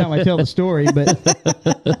up every time I tell the story, but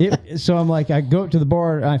so I'm like, I go up to the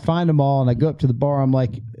bar, and I find them all, and I go up to the bar. I'm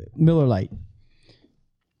like, Miller Lite,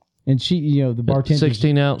 and she, the bartender,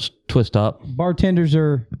 16-ounce twist top, bartenders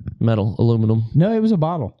are metal, aluminum. No, it was a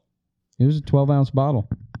bottle. It was a 12-ounce bottle.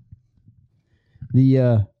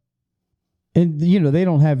 And they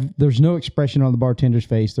don't have. There's no expression on the bartender's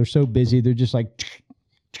face. They're so busy. They're just like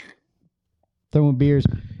throwing beers.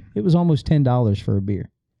 It was almost $10 for a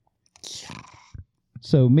beer.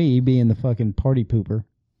 So me being the fucking party pooper,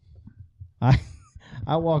 I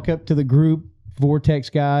walk up to the group, Vortex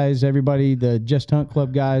guys, everybody, the Just Hunt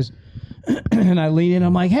Club guys, and I lean in.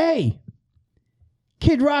 I'm like, hey,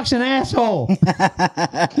 Kid Rock's an asshole.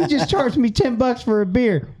 He just charged me $10 for a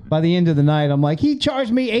beer. By the end of the night, I'm like, he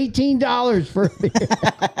charged me $18 for a beer.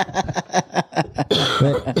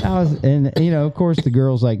 But of course, the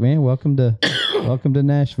girl's like, man, welcome to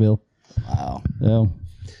Nashville. Wow. So,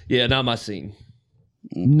 Yeah, not my scene.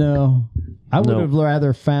 no, I would have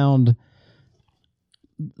rather found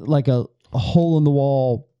like a hole in the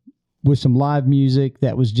wall with some live music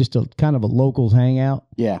that was just a kind of a locals hangout.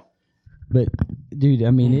 Yeah. But dude,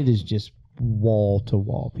 I mean, it is just wall to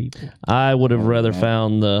wall people. I would have rather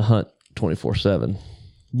found the Hunt 24/7.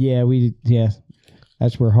 Yeah,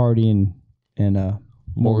 that's where Hardy and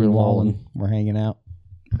Morgan Wallen were hanging out.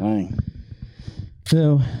 Dang.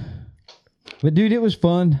 So, but dude, it was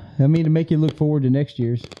fun. I mean, to make you look forward to next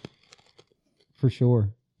year's, for sure.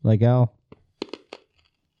 Like what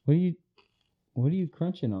are you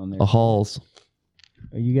crunching on there? The halls.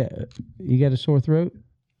 You got a sore throat?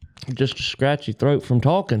 Just a scratchy throat from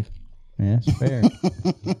talking. Yeah, that's fair.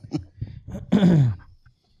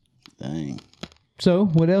 Dang. So,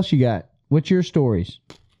 what else you got? What's your stories?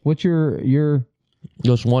 What's your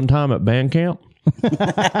Just one time at band camp.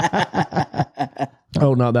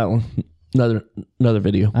 Oh, not that one. Another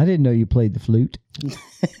video. I didn't know you played the flute.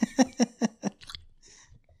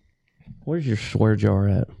 Where's your swear jar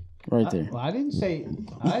at? Right there. Well, I didn't say.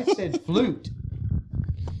 I said flute.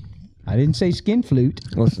 I didn't say skin flute.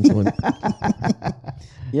 Listen to him.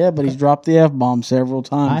 Yeah, but he's dropped the F-bomb several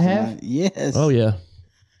times. I have? tonight. Yes. Oh yeah.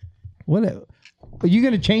 What? Are you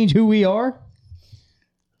going to change who we are?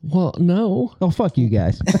 Well, no. Oh, fuck you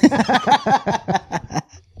guys.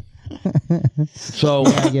 So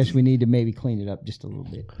I guess we need to maybe clean it up just a little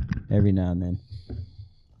bit every now and then.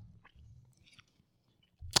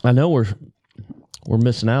 I know we're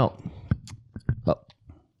missing out.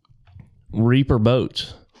 Reaper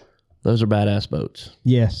boats. Those are badass boats.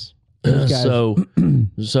 Yes. Those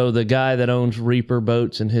guys- So the guy that owns Reaper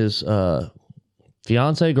boats and his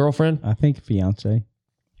fiance, girlfriend, I think fiance.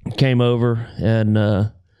 came over and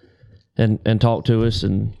talked to us,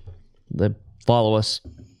 and they follow us.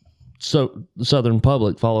 So Southern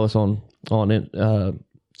Public follow us on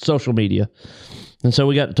social media, and so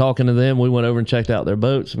we got to talking to them. We went over and checked out their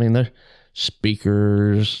boats. I mean, they're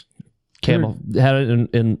speakers, camel had it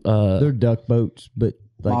in They're duck boats, but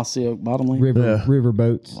like Mossy Oak Bottomley. river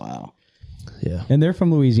boats. Wow. yeah. And they're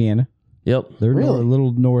from Louisiana. Yep. They're Really? a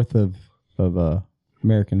little north of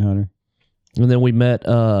American Hunter. And then we met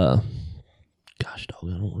gosh dog,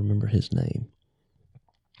 I don't remember his name.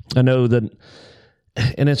 I know that,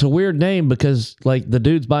 and it's a weird name because like the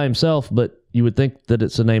dude's by himself, but you would think that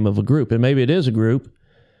it's the name of a group, and maybe it is a group,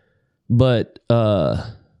 but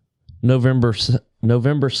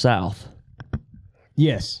November South.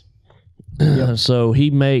 Yes. So he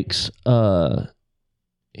makes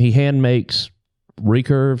he hand makes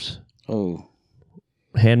recurves, Oh.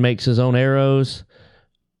 hand makes his own arrows,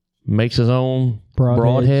 makes his own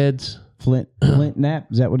broadheads. Flint nap,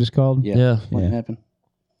 is that what it's called? Yeah. Yeah. What Yeah. happened?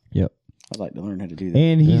 Yep. I'd like to learn how to do that.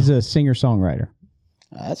 And he's a singer-songwriter.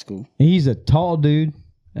 That's cool. He's a tall dude.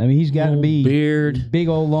 I mean, he's got to Old be beard. big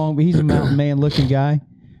old long, but he's a mountain man looking guy.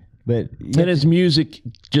 But And his music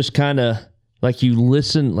just kind of like you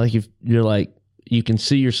listen, like if you're like you can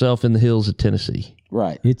see yourself in the hills of Tennessee.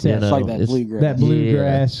 Right. it's You that, know, It's like that it's- bluegrass. that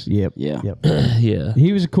bluegrass. Yep. Yeah. Yep. Yeah.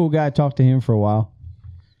 He was a cool guy. I talked to him for a while.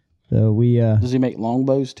 So we Does he make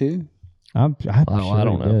longbows too? I'm sure I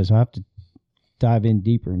don't he know. does. I have to dive in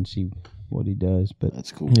deeper and see what he does. But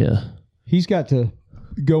That's cool. Yeah. he's got to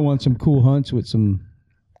go on some cool hunts with some,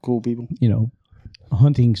 Cool people.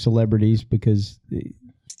 hunting celebrities because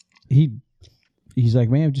he's like,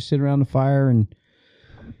 man, just sit around the fire and,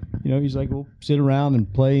 he's like, we'll sit around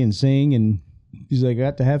and play and sing. And he's like, I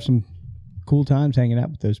got to have some cool times hanging out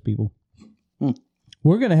with those people. Hmm.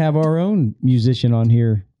 We're going to have our own musician on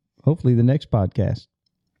here, hopefully the next podcast.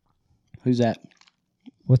 Who's that?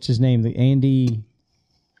 What's his name? The Andy,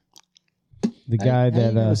 the guy How you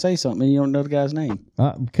that gonna say something and you don't know the guy's name.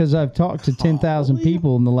 because I've talked to 10,000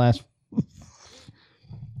 people in the last.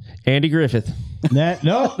 Andy Griffith.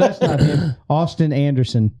 No, that's not him. Austin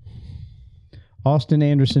Anderson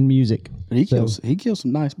Music. But he kills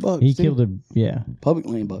some nice bucks. He too. killed public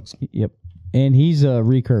land bucks. Yep. And he's a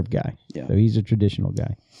recurve guy. Yeah. So he's a traditional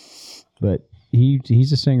guy. But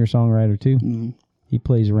he's a singer songwriter too. Mm-hmm. He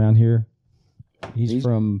plays around here. He's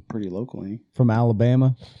from Pretty local, ain't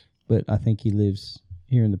Alabama, but I think he lives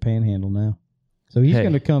here in the Panhandle now. So he's Hey.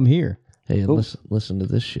 going to come here. Hey, Cool. listen to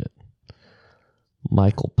this shit.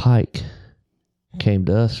 Michael Pike came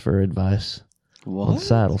to us for advice he? on What?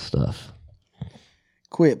 saddle stuff.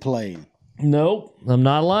 Quit playing. Nope, I'm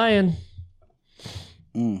not lying.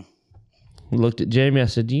 Mm. I looked at Jamie. I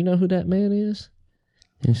said, "Do you know who that man is?"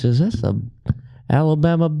 And he says, "That's a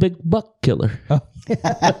Alabama big buck killer." It's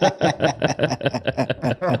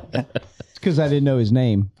because I didn't know his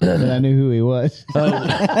name, but I knew who he was. I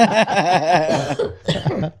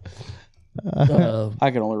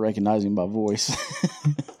can only recognize him by voice.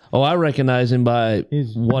 Oh, I recognize him by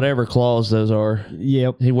His- whatever claws those are.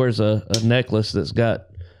 Yep. He wears a necklace that's got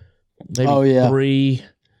maybe Oh, yeah. 3.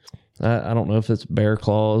 I don't know if it's bear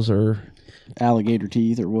claws or Alligator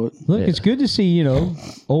teeth or what? Look, it's good to see,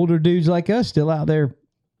 older dudes like us still out there,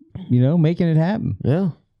 making it happen. yeah.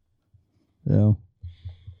 So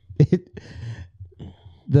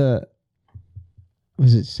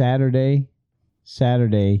was it Saturday?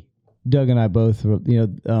 Saturday, Doug and I both were,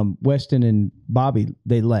 Weston and Bobby,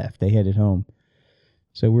 they left. They headed home.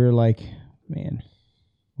 So we were like, man,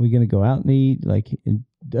 we going to go out and eat? And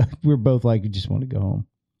Doug, we're both like, we just want to go home.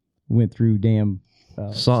 We went through damn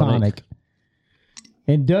Sonic.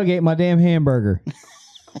 And Doug ate my damn hamburger.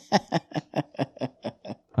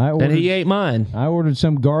 And he ate mine. I ordered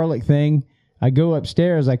some garlic thing. I go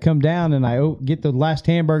upstairs, I come down, and I get the last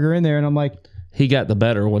hamburger in there, and I'm like, He got the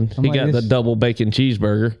better one. He like, got the this- double bacon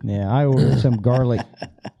cheeseburger. yeah, I ordered some garlic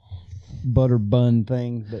butter bun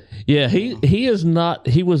thing. But Yeah, he was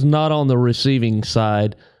not on the receiving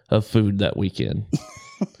side of food that weekend.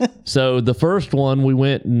 So the first one we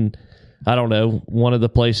went and I don't know, one of the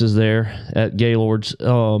places there at Gaylord's,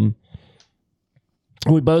 we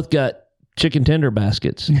both got chicken tender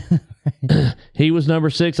baskets. He was number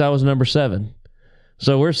 6, I was number 7.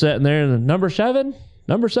 So we're sitting there and number 7.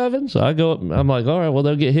 So I go up, I'm like, all right, well,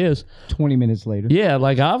 they'll get his. 20 minutes later. Yeah,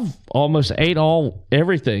 like I've almost ate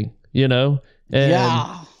everything, you know?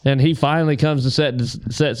 And, and he finally comes to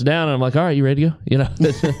sets down, and I'm like, all right, you ready to go? You know?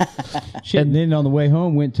 Shit, and then on the way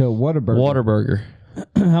home, went to Whataburger. Whataburger.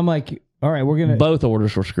 I'm like, all right, we're going to. Both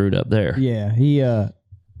orders were screwed up there. Yeah,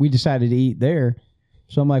 we decided to eat there.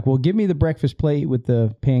 So I'm like, well, give me the breakfast plate with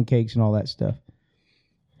the pancakes and all that stuff.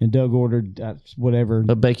 And Doug ordered whatever.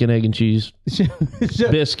 A bacon, egg, and cheese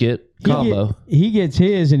biscuit combo. He gets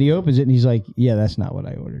his and he opens it and he's like, yeah, that's not what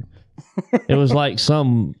I ordered. It was like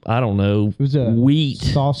some, I don't know, it was a wheat.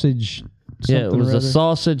 Sausage. Yeah, it was a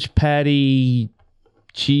sausage patty,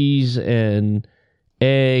 cheese, and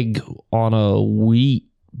egg on a wheat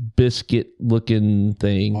biscuit looking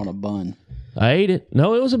thing. On a bun. I ate it.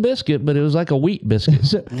 No, it was a biscuit, but it was like a wheat biscuit.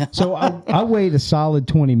 So I wait a solid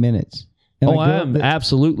 20 minutes. Oh, I am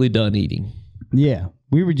absolutely done eating. Yeah.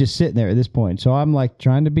 We were just sitting there at this point. So I'm like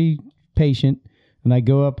trying to be patient. And I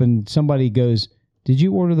go up and somebody goes, did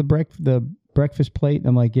you order the breakfast plate? And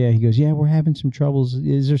I'm like, yeah. He goes, yeah, we're having some troubles.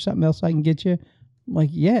 Is there something else I can get you? I'm like,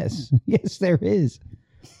 yes. Yes, there is.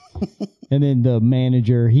 And then the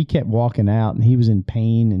manager, he kept walking out and he was in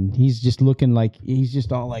pain. And he's just looking like, he's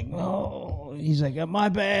just all like, oh. He's like, my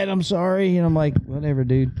bad. I'm sorry. And I'm like, whatever,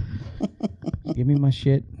 dude. Give me my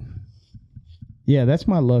shit. Yeah, that's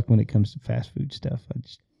my luck when it comes to fast food stuff. I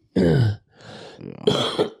just,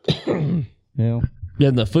 you know.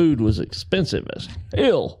 And the food was expensive as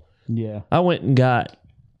hell. Yeah. I went and I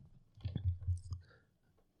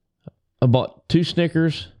bought 2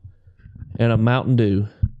 Snickers and a Mountain Dew.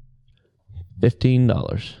 $15.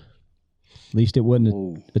 At least it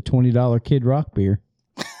wasn't a $20 Kid Rock beer.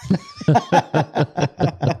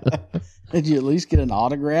 Did you at least get an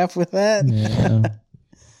autograph with that? Yeah.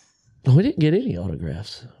 We didn't get any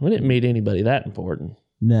autographs. We didn't meet anybody that important.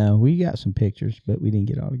 No, we got some pictures, but we didn't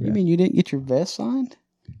get autographs. You mean you didn't get your vest signed?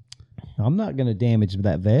 I'm not going to damage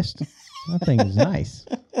that vest. That thing is nice.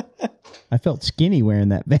 I felt skinny wearing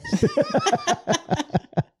that vest.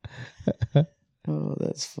 Oh,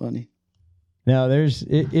 that's funny. Now, there's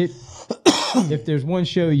it. If there's one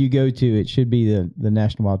show you go to, it should be the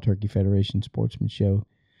National Wild Turkey Federation Sportsman Show,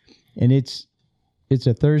 and it's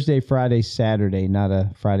a Thursday, Friday, Saturday, not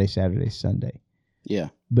a Friday, Saturday, Sunday. Yeah,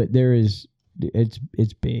 but it's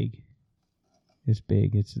big. It's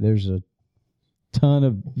big. There's a ton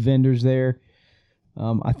of vendors there.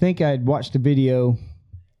 I think I'd watched a video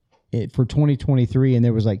for 2023, and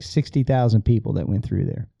there was like 60,000 people that went through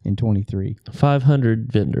there in 23.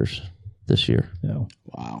 500 vendors this year. So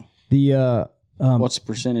wow. the what's the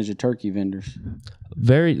percentage of turkey vendors?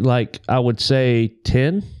 Very, like I would say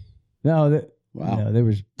 10. Wow. No, there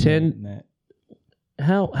was 10. That.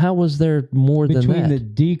 How was there more than that? Between the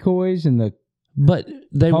decoys and the but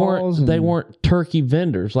they weren't turkey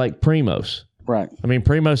vendors like Primos. Right. I mean,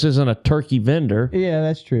 Primos isn't a turkey vendor. Yeah,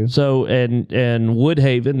 that's true. So and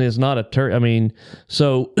Woodhaven is not a turkey. I mean,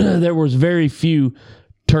 so there was very few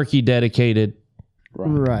turkey dedicated.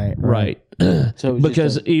 Right. So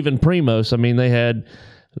because even Primos, I mean, they had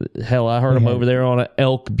I heard them over there on an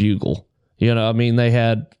elk bugle. You know, I mean, they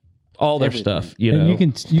had all their stuff. You know,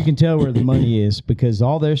 and you can tell where the money is because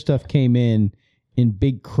all their stuff came in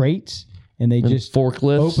big crates, and they just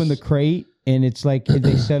forklifts open the crate, and it's like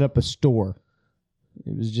they set up a store.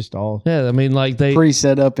 It was just all I mean, like they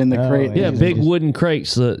pre-set up in the crate. Yeah, big wooden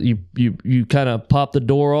crates that you kind of pop the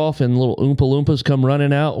door off, and little Oompa Loompas come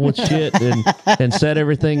running out with shit and set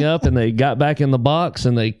everything up, and they got back in the box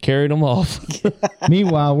and they carried them off.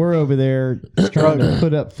 Meanwhile, we're over there trying to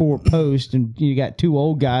put up 4 posts, and you got 2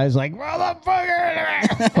 old guys like,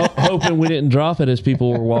 motherfucker, hoping we didn't drop it as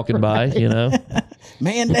people were walking by. You know,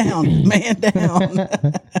 man down.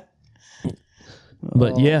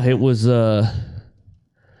 But yeah, it was.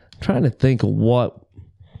 Trying to think of what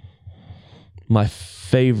my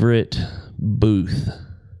favorite booth.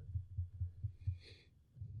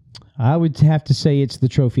 I would have to say it's the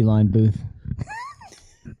Trophyline booth.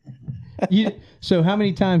 So how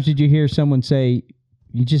many times did you hear someone say,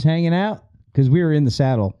 you just hanging out? Because we were in the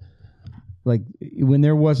saddle. Like when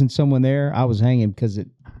there wasn't someone there, I was hanging because it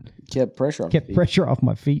kept pressure off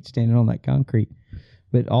my feet standing on that concrete.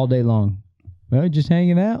 But all day long, well, just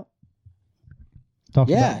hanging out.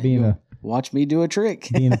 Talking about being watch me do a trick.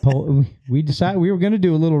 We decided we were going to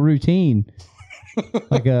do a little routine,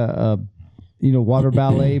 like water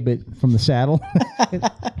ballet, but from the saddle.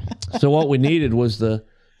 So what we needed was the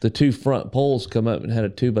two front poles come up and had a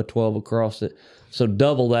 2x12 across it. So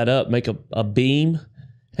double that up, make a beam,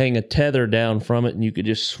 hang a tether down from it, and you could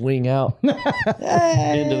just swing out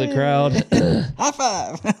into the crowd. High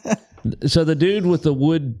five. So the dude with the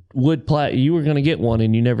wood plaque, you were going to get one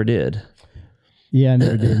and you never did. Yeah, I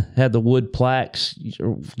never did. Had the wood plaques,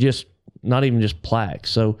 just not even just plaques.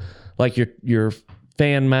 So like your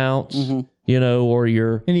fan mounts, or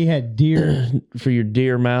your And he had deer, for your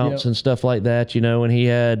deer mounts and stuff like that, and he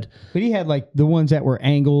had but he had like the ones that were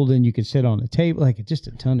angled and you could sit on a table, like just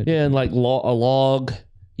a ton of. and like a log,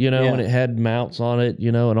 and it had mounts on it,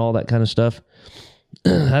 and all that kind of stuff.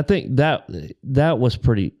 I think that was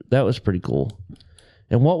pretty cool.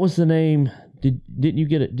 And what was the name? Didn't you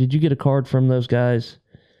get it? Did you get a card from those guys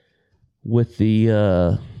with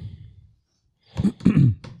the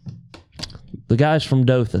the guys from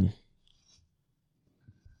Dothan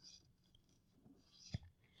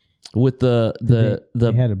with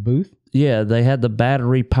They had a booth. Yeah, they had the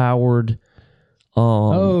battery powered.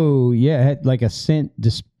 Oh yeah, it had like a scent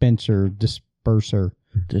disperser.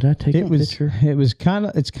 Did I take a picture? It's kind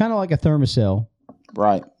of like a thermocell,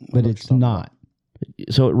 Right. but it's not.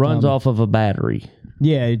 So it runs off of a battery.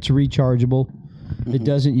 Yeah, it's rechargeable. It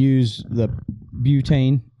doesn't use the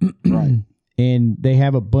butane. Right. And they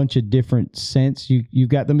have a bunch of different scents. You've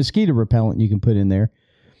got the mosquito repellent you can put in there.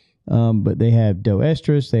 But they have doe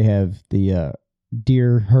estrus. They have the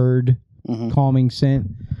deer herd calming scent.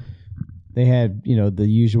 They have, the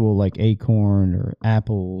usual like acorn or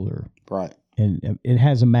apple or Right. and it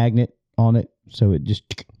has a magnet on it, so it just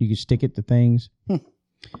you can stick it to things.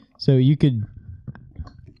 So you could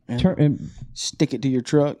turn and Stick it to your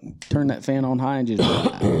truck, turn that fan on high, and just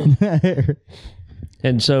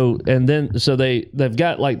And so they've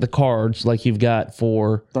got like the cards like you've got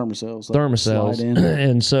for thermocells. thermocells, Slide in.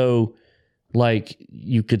 and so like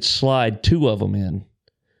you could slide two of them in,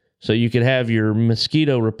 so you could have your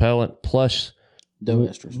mosquito repellent plus Doe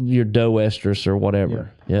estrus. your doe estrus or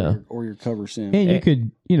whatever. Yeah. Or your cover scent. and you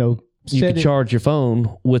could You set could it. charge your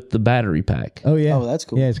phone with the battery pack. Oh yeah, Oh, that's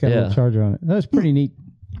cool. Yeah, it's got a Yeah. little charger on it. That was pretty neat.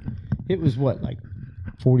 It was what, like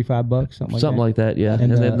 $45, Something like that, yeah.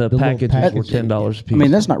 And, And then the the little packages were package- $10 a piece. I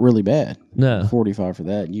mean, that's not really bad. no. 45 for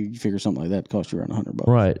that. You figure something like that cost you around $100.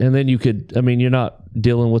 Right. And then you could, you're not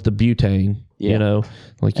dealing with the butane, Yeah.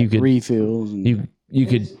 like you could, refills and you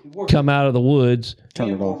could come out of the woods,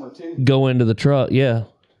 turn it off. go into the truck. Yeah.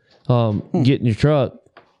 Get in your truck,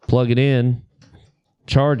 plug it in,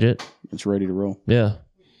 charge it. It's ready to roll. Yeah.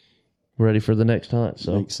 Ready for the next hunt.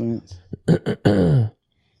 So Makes sense.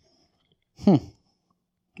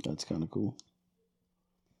 That's kind of cool.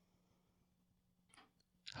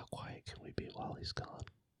 how quiet can we be while he's gone?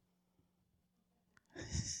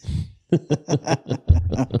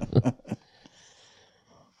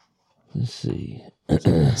 Let's see.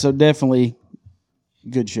 So definitely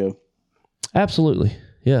good show. Absolutely.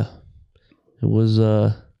 Yeah. It was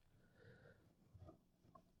and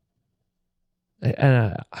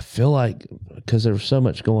I feel like because there was so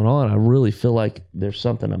much going on, I really feel like there's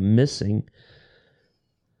something I'm missing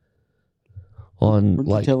on Were you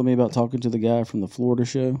like telling me about talking to the guy from the Florida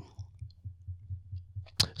show?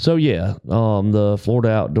 so yeah, the Florida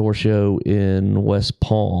Outdoor Show in West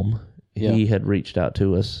Palm. Yeah. He had reached out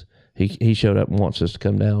to us. He showed up and wants us to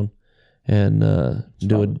come down and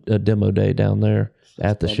do a demo day down there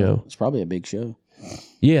at the show. It's probably a big show.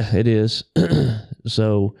 Yeah, it is.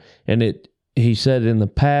 So, and he said in the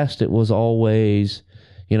past it was always,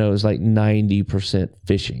 it was like 90%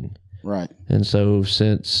 fishing. Right. And so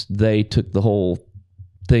since they took the whole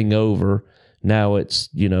thing over, now it's,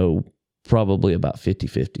 probably about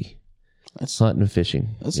 50-50. That's Hunting and fishing.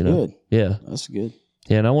 That's good. Yeah. That's good.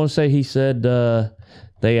 Yeah, and I want to say he said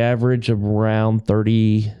they average around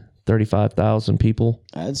 35,000 people.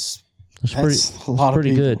 That's That's a lot of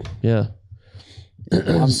pretty people. good. Yeah.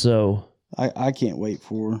 So I can't wait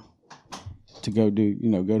to go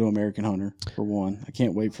to American Hunter for one. I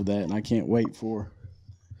can't wait for that, and I can't wait for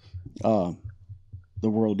the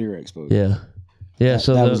World Deer Expo. yeah.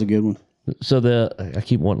 So that was a good one. So I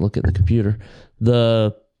keep wanting to look at the computer.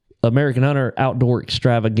 The American Hunter Outdoor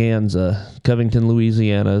Extravaganza, Covington,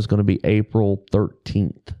 Louisiana, is going to be April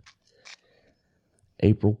 13th.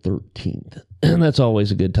 April 13th. And that's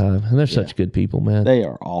always a good time. And they're such good people, man. They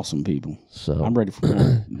are awesome people. So I'm ready for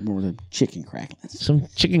more of the chicken cracklings. some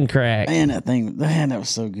chicken crack. Man, that was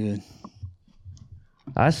so good.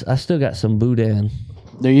 I still got some boudin.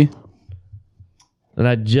 Do you? And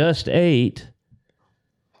I just ate,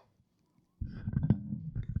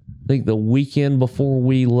 I think the weekend before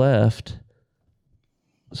we left,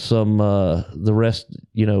 the rest,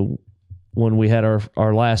 when we had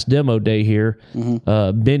our last demo day here,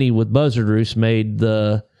 Benny with Buzzard Roost made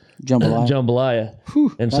the jambalaya.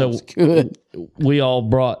 Whew, and so good. we all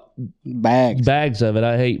brought Bags. of it.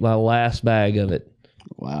 I ate my last bag of it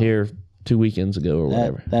here 2 weekends ago or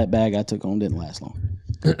whatever. That bag I took on didn't last long.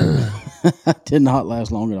 Did not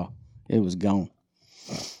last long at all. It was gone.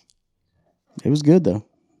 It was good though.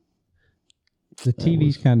 The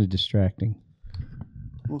TV's kind of distracting.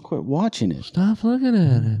 Well, quit watching it. Stop looking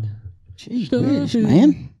at it. Jeez, British,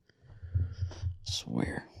 man. I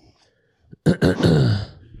swear.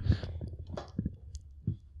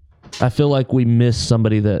 I feel like we missed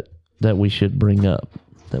somebody that we should bring up,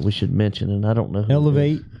 that we should mention, and I don't know who.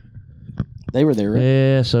 Elevate. They were there, right?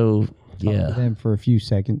 Yeah, so Talked to them for a few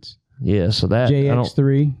seconds. Yeah, so that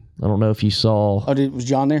JX3. I don't know if you saw. Oh, was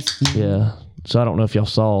John there? Yeah, so I don't know if y'all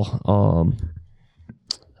saw.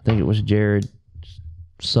 I think it was Jared's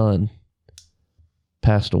son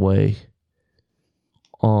passed away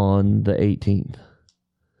on the 18th.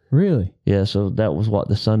 Really? Yeah, so that was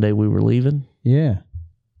the Sunday we were leaving. Yeah.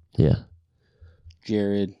 Yeah.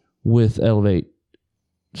 Jared. With Elevate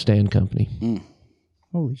Stand Company.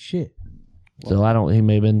 Holy shit. So he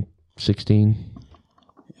may have been 16.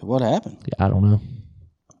 What happened? I don't know.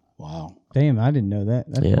 Wow. Damn, I didn't know that.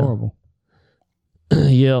 That's horrible.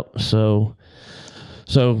 Yep. So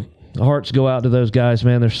hearts go out to those guys,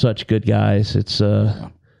 man. They're such good guys. It's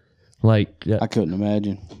like I couldn't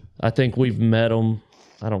imagine. I think we've met them,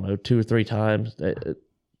 I don't know, 2 or 3 times, at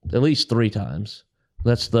least 3 times.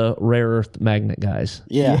 That's the rare earth magnet guys.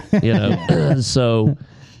 Yeah. So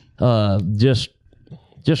just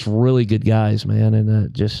really good guys, man.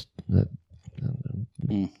 And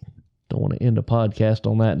don't want to end a podcast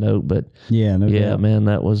on that note, but yeah, man,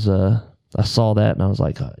 that was I saw that and I was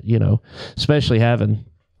like, especially having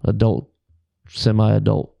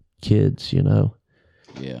semi-adult kids, Yeah.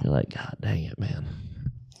 You're like, God dang it, man.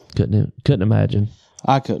 Couldn't imagine.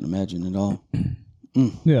 I couldn't imagine at all.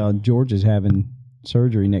 Yeah, George is having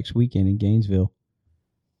surgery next weekend in Gainesville.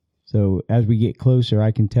 So as we get closer,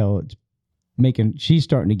 I can tell she's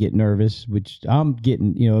starting to get nervous, which I'm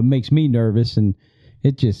getting, it makes me nervous. And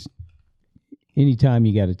it just, anytime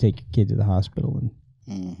you got to take your kid to the hospital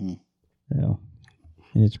and,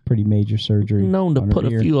 and it's pretty major surgery. Known to put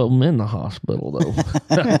a few of them in the hospital, though.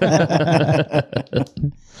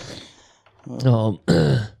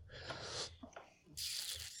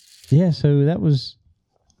 Yeah, so that was...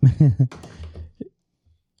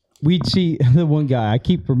 We'd see the one guy, I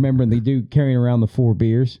keep remembering the dude carrying around the 4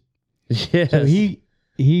 beers. Yes. So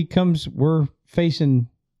he comes, we're facing,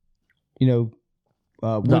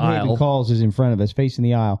 Woodhaven Calls is in front of us, facing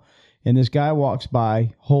the aisle. And this guy walks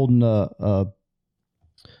by holding a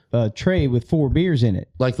tray with 4 beers in it.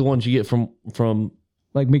 Like the ones you get from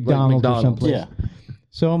like McDonald's or someplace. Yeah.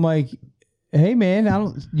 So I'm like, hey man,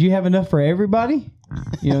 do you have enough for everybody?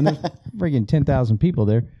 And there's friggin' 10,000 people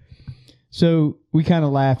there. So we kind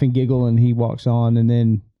of laugh and giggle, and he walks on. And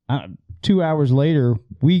then 2 hours later,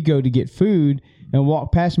 we go to get food and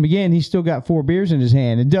walk past him again. He's still got 4 beers in his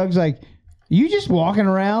hand. And Doug's like, you just walking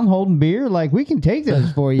around holding beer? Like, we can take those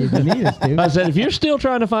for you if you need us to. I said, if you're still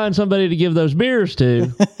trying to find somebody to give those beers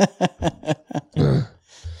to.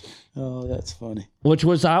 Oh, that's funny.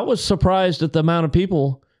 I was surprised at the amount of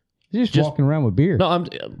people. Just walking around with beer. No, I'm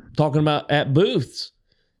talking about at booths.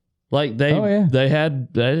 Like they had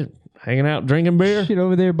hanging out drinking beer. Shit,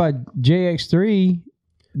 over there by JX3,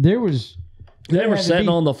 they were sitting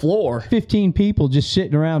on the floor. 15 people just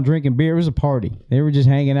sitting around drinking beer. It was a party. They were just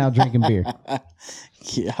hanging out drinking beer.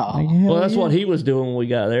 Yeah. Well, that's what he was doing when we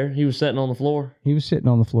got there. He was sitting on the floor. He was sitting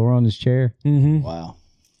on the floor on his chair. Mm-hmm. Wow.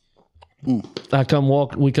 We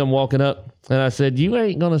come walking up, and I said, you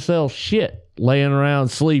ain't going to sell shit laying around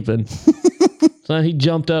sleeping. So he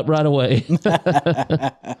jumped up right away.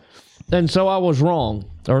 And so I was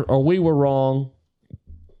wrong, or we were wrong.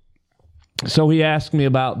 So he asked me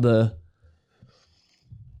about the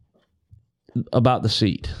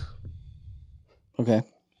seat. Okay.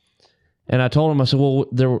 And I told him, I said, well,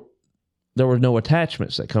 there were no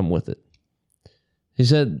attachments that come with it. He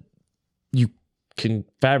said, you can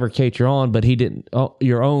fabricate your own, but he didn't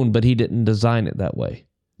design it that way.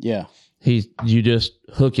 Yeah. You just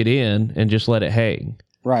hook it in and just let it hang.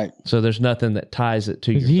 Right. So there's nothing that ties it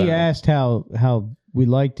to your He thumb. asked how we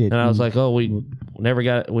liked it. And I was like, oh, we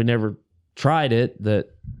never tried it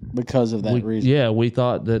because of that reason. Yeah, we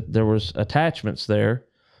thought that there was attachments there.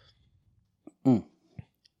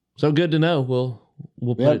 So good to know.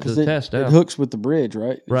 We'll put it to the test out. It hooks with the bridge,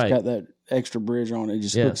 right? Right. It's got that extra bridge on it. It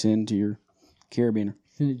just hooks into your carabiner.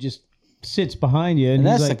 And it just sits behind you, and, And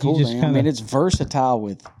that's he's the like, cool you just thing. kind I of. mean, it's versatile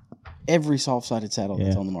with every soft-sided saddle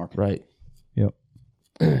that's Yeah. on the market. Right. Yep.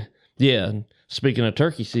 Yeah. And speaking of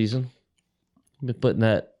turkey season, been putting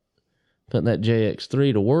that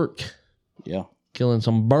JX3 to work, Yeah. killing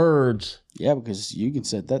some birds. Yeah, because you can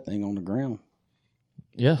set that thing on the ground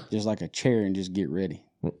Yeah. just like a chair and just get ready.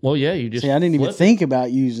 Well, yeah. You just See, I didn't even flip it. think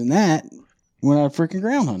about using that when I freaking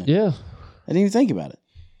ground hunted. Yeah. I didn't even think about it.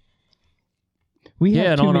 We Yeah,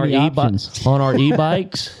 have and too on our many options. on our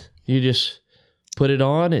e-bikes, you just put it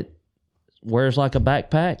on. It wears like a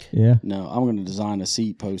backpack. Yeah. No, I'm going to design a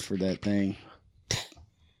seat post for that thing.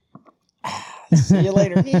 See you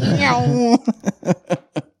later.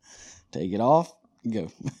 Take it off.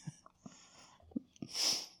 Go.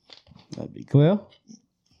 That'd be cool.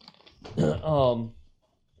 Well,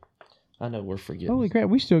 I know we're forgetting. holy crap,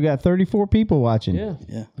 we still got 34 people watching. Yeah.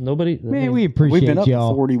 Yeah. Nobody. Man, we We've appreciate been up to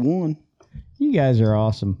y'all. 41. You guys are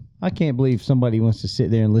awesome. I can't believe somebody wants to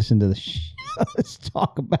sit there and listen to the us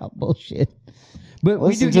talk about bullshit. But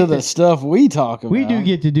Listen we do to get the stuff we talk about. we do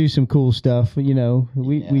get to do some cool stuff. You know,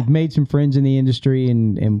 we've made some friends in the industry,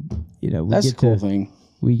 and you know, That's a cool thing.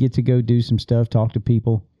 we get to go do some stuff, talk to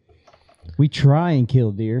people. We try and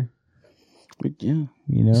kill deer. Yeah.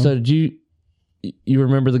 You know, So did you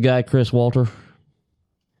remember the guy Chris Walter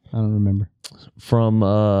I don't remember. from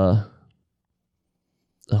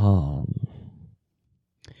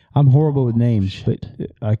I'm horrible with names, but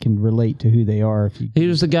I can relate to who they are. If you, he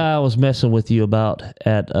was the guy I was messing with you about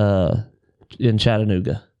at in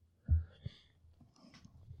Chattanooga.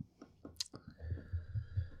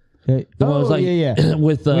 Hey, The one was like, yeah.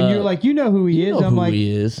 with When you're like, you know who he you is, know I'm who like,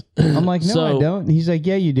 he is. I'm like, no, So- I don't. And he's like,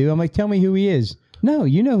 yeah, you do. I'm like, tell me who he is. No,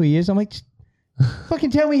 you know who he is. I'm like,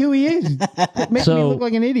 fucking tell me who he is. It makes me So- look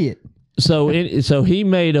like an idiot. So he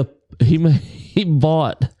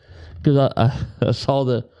bought, because I saw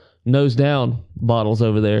the nose down bottles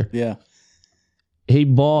over there. Yeah. He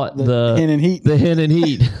bought the Hen and Heat. the hen and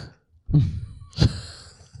heat.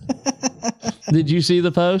 Did you see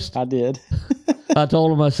the post? I did. I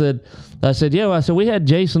told him, I said, we had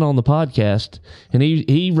Jason on the podcast, and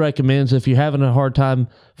he recommends if you're having a hard time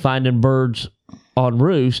finding birds on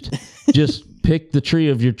roost, just pick the tree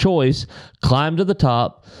of your choice, climb to the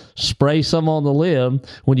top, spray some on the limb.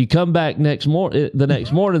 When you come back the next morning,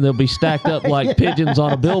 they'll be stacked up like pigeons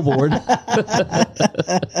on a billboard.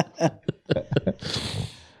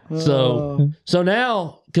 So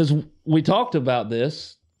now, because we talked about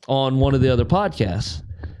this on one of the other podcasts,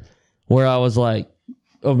 where I was like,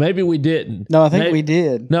 oh, maybe we didn't. No, I think we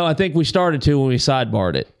did. No, I think we started to when we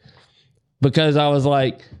sidebarred it, because I was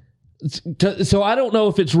like, so I don't know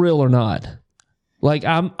if it's real or not. Like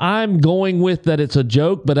I'm going with that it's a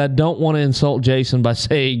joke, but I don't want to insult Jason by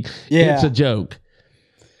saying it's a joke.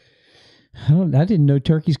 I didn't know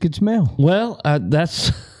turkeys could smell. Well,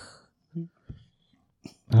 that's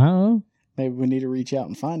I don't know. Maybe we need to reach out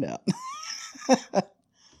and find out.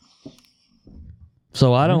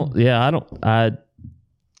 so I don't. Yeah, I don't.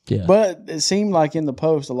 Yeah. But it seemed like in the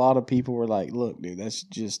post, a lot of people were like, look, dude,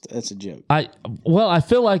 that's a joke. I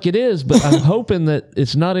feel like it is, but I'm hoping that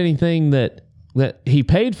it's not anything that he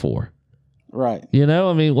paid for. Right. You know,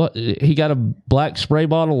 I mean, what he got a black spray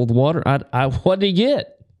bottle with water. What did he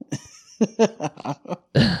get?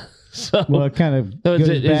 So, Well, it kind of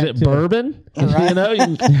is it bourbon? Right.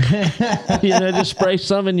 You know, just spray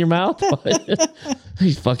some in your mouth.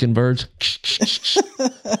 These fucking birds.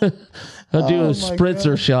 I'll do a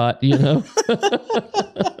spritzer shot. You know,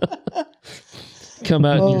 come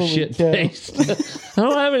out in your Holy shit cow. face. I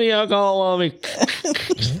don't have any alcohol on me.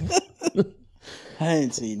 I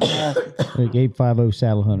ain't seen nothing. like 850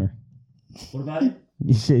 Saddle Hunter. What about it?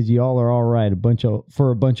 He says y'all are all right. For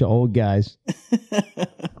a bunch of old guys.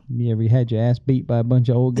 You ever had your ass beat by a bunch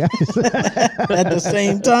of old guys? At the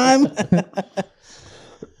same time.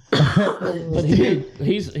 But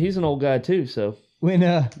he's an old guy too. So when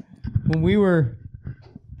we were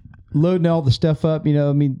loading all the stuff up, you know,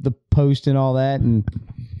 I mean the post and all that, and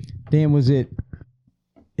Dan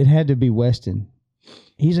it had to be Weston.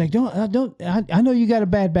 He's like, I know you got a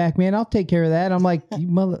bad back, man. I'll take care of that. I'm like, you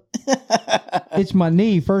mother, it's my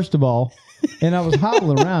knee, first of all. And I was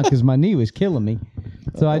hobbling around because my knee was killing me.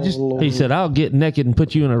 So I just, he said, I'll get naked and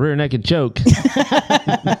put you in a rear naked choke.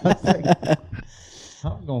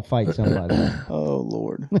 I'm going to fight somebody. Oh,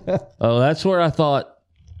 Lord. Oh, that's where I thought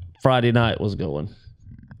Friday night was going.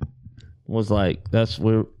 Was like, that's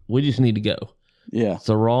where we just need to go. Yeah. It's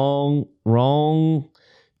the wrong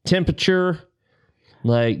temperature.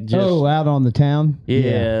 Like, just, out on the town?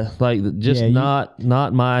 yeah, like just not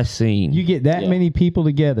my scene. You get that many people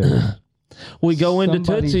together. We go into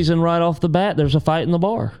Somebody- Tootsie's and right off the bat, there's a fight in the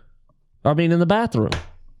bar. I mean, in the bathroom.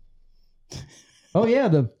 Oh yeah,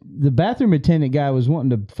 the bathroom attendant guy was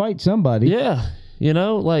wanting to fight somebody. Yeah,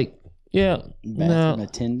 Bathroom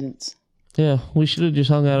attendants. Yeah, we should have just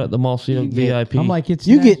hung out at the Mall VIP. I'm like, it's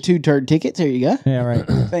You get 2 turd tickets. Here you go. yeah, right.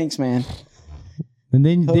 Thanks, man. And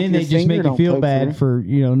then Poke they your just finger, make you don't feel poke bad through.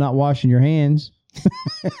 for not washing your hands.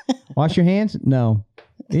 Wash your hands? No.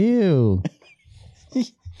 Ew.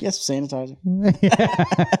 Yes, sanitizer.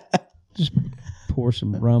 Just pour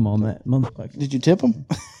some rum on that motherfucker. Did you tip them?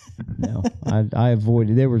 No, I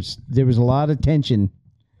avoided. There was a lot of tension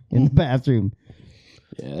in the bathroom.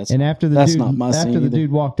 Yeah, that's And after the that's dude not my scene after the either.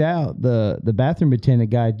 dude walked out, the bathroom attendant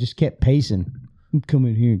guy just kept pacing. Come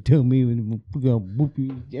in here and tell me when we're gonna whoop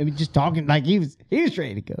you. I mean, just talking like he was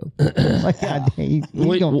ready to go. Like God, he's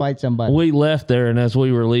gonna fight somebody. We left there, and as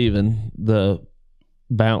we were leaving, the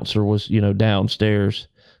bouncer was, downstairs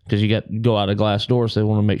because you got to go out a glass door, so they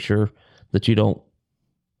want to make sure that you don't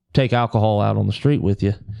take alcohol out on the street with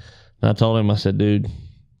you. And I told him, I said, dude,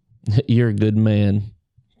 you're a good man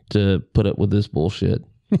to put up with this bullshit.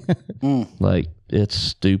 Like, it's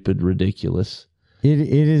stupid, ridiculous.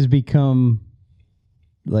 It has become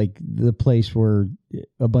like the place where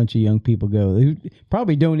a bunch of young people go who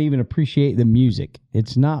probably don't even appreciate the music.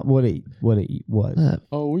 It's not what it was.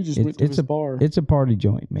 Oh, we just went to It's this bar. It's a party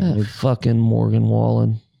joint, man. It's, Fucking Morgan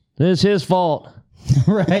Wallen. It's his fault.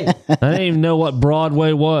 right. I didn't even know what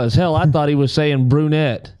Broadway was. Hell, I thought he was saying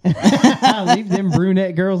brunette. Leave them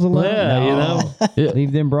brunette girls alone. Yeah, No. Yeah.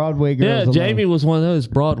 Leave them Broadway girls Yeah, alone. Jamie was one of those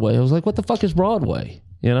Broadway. I was like, what the fuck is Broadway?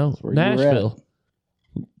 where you were at. Nashville.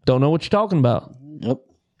 Don't know what you're talking about. Yep.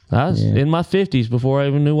 I was Yeah. in my 50s before I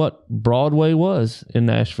even knew what Broadway was in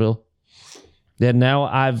Nashville. And now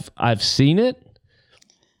I've seen it.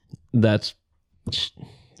 That's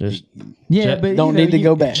just Yeah, Check- but Don't need to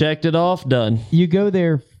go back. checked it off, done. You go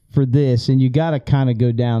there for this, and you got to kind of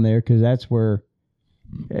go down there because that's where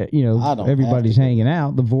I don't everybody's have to. hanging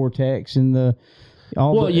out. The Vortex and the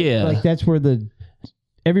all. Well, the, yeah. like that's where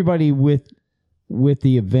everybody with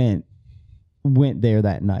the event went there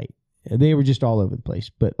that night. They were just all over the place,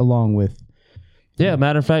 but along with Yeah,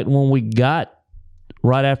 matter of fact,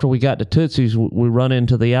 right after we got to Tootsie's, we run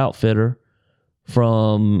into the outfitter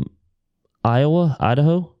from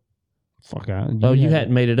Idaho. fuck out. Oh, you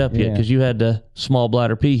hadn't made it up yet Yeah. because you had the small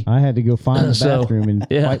bladder pee. I had to go find the So, bathroom and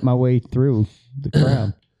yeah. fight my way through the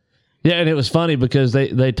crowd. Yeah, and it was funny because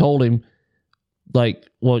they told him, like,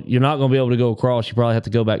 well, you're not going to be able to go across. You probably have to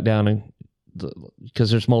go back down and because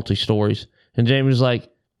there's multi-stories. And Jamie was like,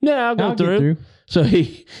 "Yeah, I'll go I'll get through." So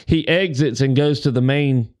he exits and goes to the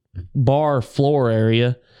main bar floor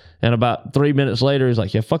area. And about 3 minutes later, he's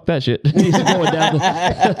like, "Yeah, fuck that shit." He's going down.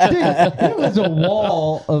 Dude, it was a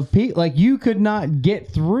wall of people. Like you could not get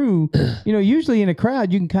through. Usually in a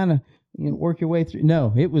crowd you can kind of work your way through.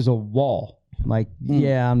 No, it was a wall. Like,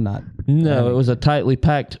 yeah, I'm not. No, it was a tightly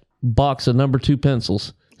packed box of number 2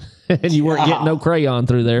 pencils, and you weren't getting no crayon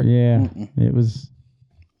through there. Yeah, it was.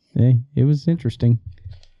 It was interesting.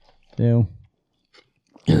 So,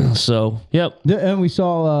 So, yep. and we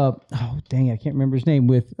saw. Oh dang, I can't remember his name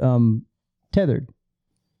with Tethered,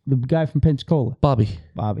 the guy from Pensacola, Bobby,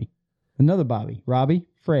 another Bobby, Robbie,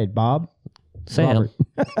 Fred, Bob, Sam,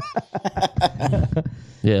 Robert.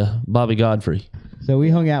 yeah, Bobby Godfrey. So we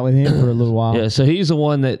hung out with him for a little while. Yeah, so he's the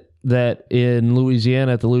one that in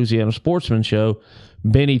Louisiana at the Louisiana Sportsman Show,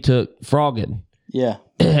 Benny took frogging Yeah.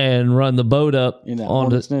 and run the boat up In that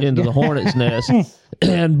hornet's nest. into the hornet's nest.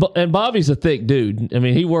 And Bobby's a thick dude. I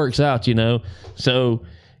mean, he works out, So,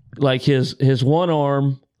 like his one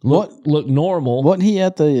arm looked normal. Wasn't he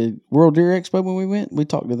at the World Deer Expo when we went? We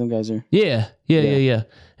talked to them guys there. Yeah.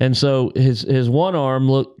 And so his one arm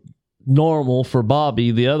looked normal for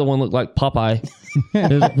Bobby. The other one looked like Popeye.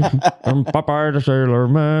 I'm Popeye the Sailor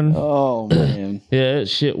Man. Oh, man. Yeah, that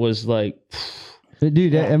shit was like. But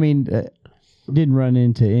dude, I mean, didn't run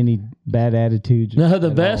into any bad attitudes. No, the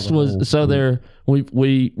at best all, was whole so group. there.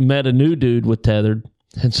 We met a new dude with Tethered,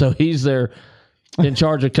 and so he's there in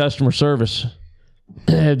charge of customer service.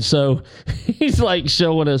 And so he's like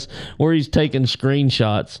showing us where he's taking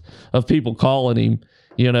screenshots of people calling him,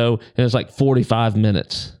 and it's like 45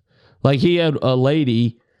 minutes. Like he had a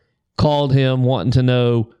lady called him wanting to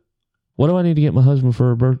know, what do I need to get my husband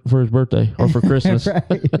for his birthday or for Christmas? Right.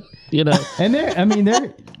 And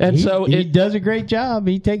And he, so he it- does a great job.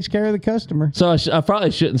 He takes care of the customer. So I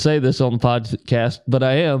probably shouldn't say this on the podcast, but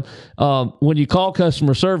I am. When you call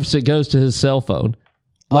customer service, it goes to his cell phone,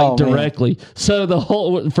 like Oh, man. directly.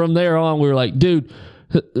 So from there on, we were like, dude,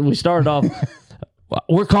 we started off.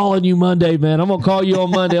 We're calling you Monday, man. I'm going to call you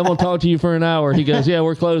on Monday. I'm going to talk to you for an hour. He goes, yeah,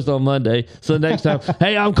 we're closed on Monday. So next time,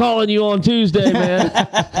 hey, I'm calling you on Tuesday, man.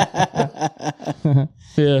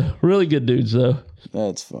 Yeah, really good dudes though.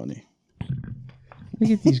 That's funny. Look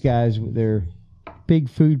at these guys with their big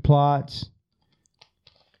food plots.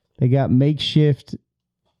 They got makeshift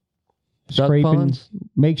Duck ponds?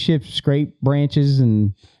 makeshift scrape branches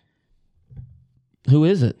and Who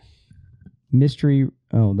is it? mystery.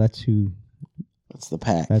 Oh, that's who. That's the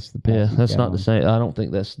pack. That's the pack Yeah, you that's got not on. the same. I don't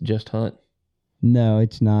think that's just Hunt. No,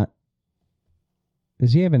 it's not.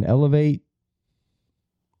 Does he have an Elevate?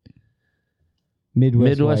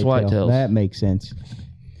 Midwest Whitetails. That makes sense,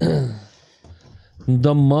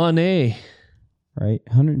 The money. right?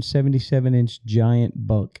 177-inch giant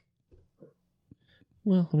buck.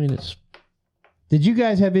 Well, I mean, it's Did you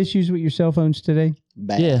guys have issues with your cell phones today?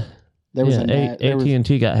 Bad. yeah. There was Yeah, there was,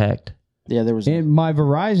 AT&T got hacked. yeah, there was And my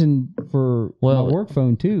Verizon for Well, my work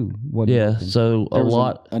phone too. Wasn't Yeah, working. so a there was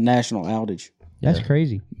lot. a national outage. That's yeah.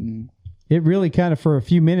 crazy. Mhm. It really kind of for a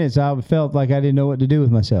few minutes I felt like I didn't know what to do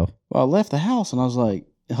with myself. Well, I left the house and I was like,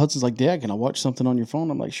 Hudson's like, Dad, can I watch something on your phone?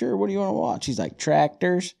 I'm like, sure. What do you want to watch? He's like,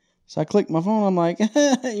 tractors. So I clicked my phone. I'm like,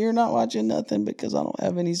 you're not watching nothing because I don't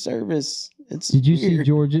have any service. It's Did you see weird.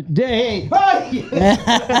 Georgia? Hey!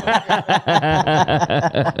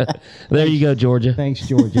 There you go, Georgia. Thanks,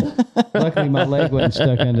 Georgia. Luckily, my leg wasn't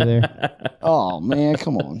stuck under there. Oh man,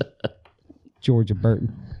 come on. Georgia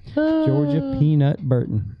Burton. Georgia Peanut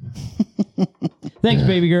Burton. Thanks,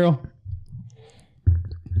 baby girl.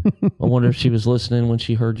 I wonder if she was listening when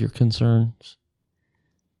she heard your concerns.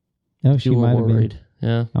 No, she You were might have been. worried.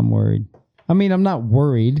 Yeah. I'm worried. I mean, I'm not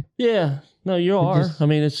worried. Yeah. No, you are. just- I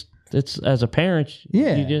mean, it's as a parent.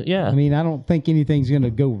 Yeah. You just, yeah. I mean, I don't think anything's going to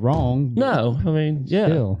go wrong. but no. I mean, yeah.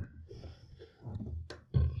 Still.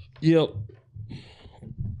 Yep.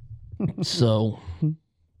 So.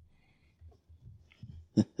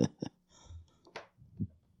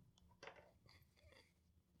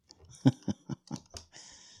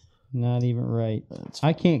 Not even right.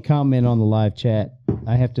 I can't comment on the live chat.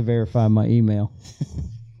 I have to verify my email.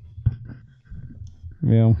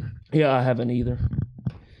 Yeah, Yeah, I haven't either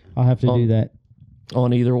I'll have to do that.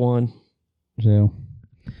 on either one. So,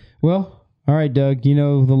 well, all right, Doug. You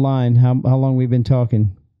know the line. How long we've been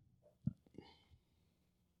talking?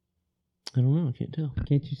 I don't know. I can't tell.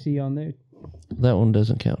 Can't you see on there? That one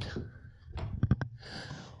doesn't count.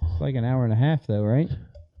 It's like an hour and a half, though, right?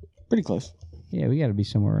 Pretty close. Yeah, we got to be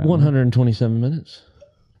somewhere around. 127 minutes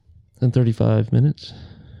and 35 minutes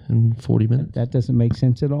and 40 minutes. That doesn't make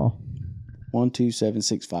sense at all.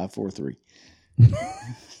 1276543.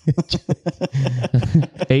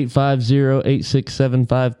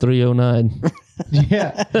 850-867-5309.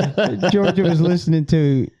 Yeah, Georgia was listening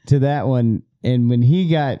to that one, and when he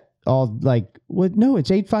got all like, "What? No, it's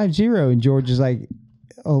 850," and George is like,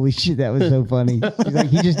 "Holy shit, that was so funny." He's like,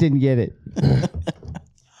 he just didn't get it.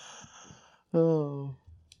 Oh.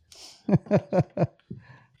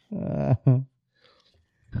 All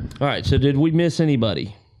right. So did we miss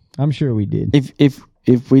anybody? I'm sure we did.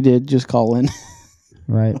 If we did, just call in.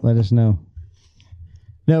 Right? Let us know.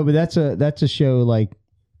 No, but that's a show like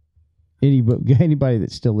anybody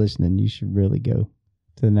that's still listening, you should really go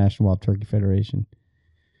to the National Wild Turkey Federation.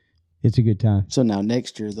 It's a good time. So now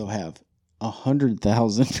next year they'll have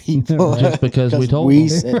 100,000 people. Just because we told we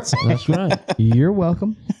them. said so. That's right. You're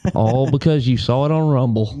welcome. All because you saw it on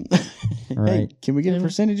Rumble. Hey, Right. can we get a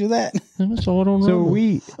percentage of that? I saw it on So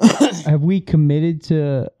Rumble. have we committed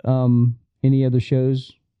to any other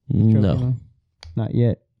shows? No. Not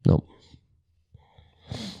yet. Nope.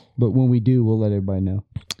 But when we do, we'll let everybody know.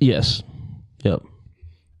 Yes. Yep.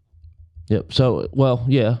 Yep. So, well,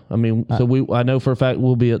 yeah. I mean, I know for a fact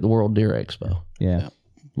we'll be at the World Deer Expo, Yeah.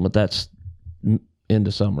 but that's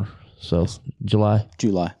into summer. So July.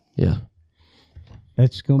 Yeah.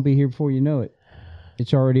 That's going to be here before you know it.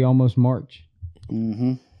 It's already almost March.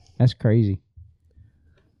 Mm-hmm. That's crazy.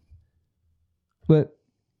 But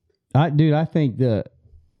I think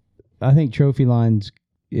Trophyline's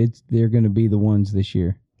they're going to be the ones this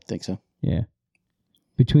year. Think so. Yeah.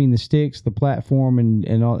 Between the sticks, the platform,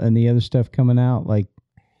 and all and the other stuff coming out, like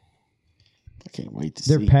I can't wait to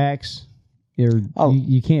their see. packs,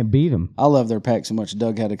 you can't beat them. I love their pack so much.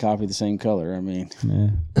 Doug had a copy of the same color. I mean, Yeah.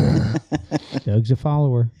 Doug's a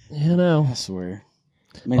follower. You know. I swear.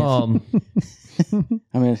 I mean,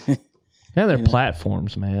 I mean, Yeah, they're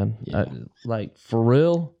platforms, man. Yeah. Like for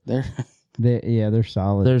real. They're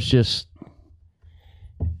solid. There's just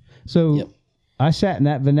So Yep. I sat in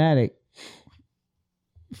that Venatic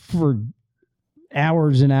for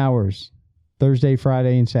hours and hours, Thursday,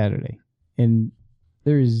 Friday, and Saturday, and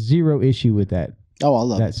there is zero issue with that oh, I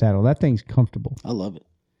love that it. saddle. That thing's comfortable. I love it.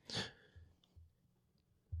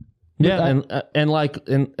 yeah, and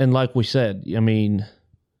like we said, I mean,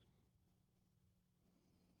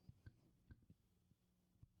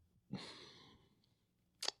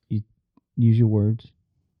 Use your words.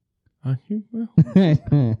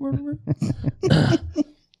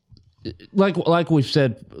 like we've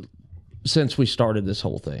said since we started this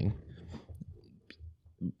whole thing,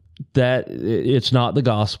 that it's not the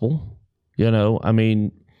gospel. I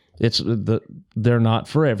mean, they're not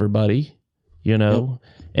for everybody.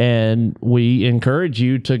 And we encourage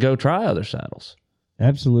you to go try other saddles.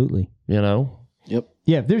 Absolutely. Yep.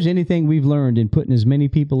 Yeah, if there's anything we've learned in putting as many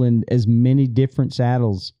people in as many different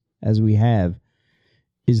saddles as we have,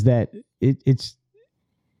 is that it's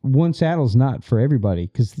one saddle's not for everybody.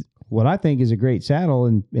 Because what I think is a great saddle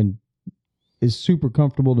and is super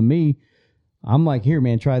comfortable to me, I'm like, here,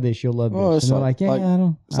 man, try this. You'll love this. And they're like, yeah, I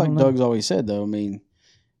don't know. Doug's always said, though. I mean,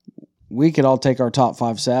 we could all take our top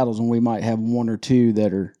 5 saddles, and we might have 1 or 2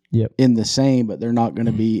 that are in the same, but they're not going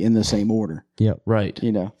to be in the same order. Yep. Right.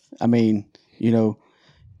 I mean,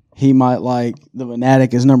 he might like the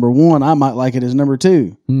Venatic as number 1. I might like it as number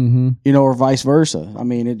 2. Mm-hmm. Or vice versa. I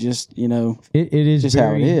mean, it just, it is just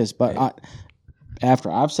how it is. But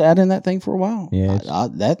after I've sat in that thing for a while,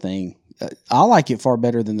 that thing, I like it far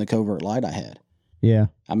better than the Covert Light I had. Yeah.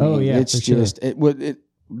 I mean, it's just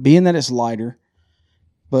being that it's lighter,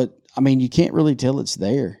 but I mean, you can't really tell it's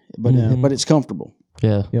there, but but it's comfortable.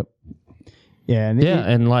 Yeah. Yep. Yeah. And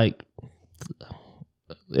and like,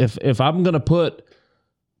 if I'm gonna put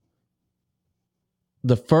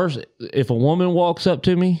if a woman walks up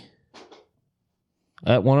to me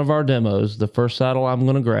at one of our demos, the first saddle I'm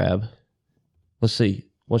gonna grab. Let's see,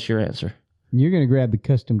 what's your answer? You're gonna grab the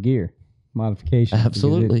custom gear modification.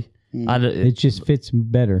 Absolutely. It just fits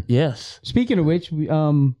better. Yes. Speaking of which,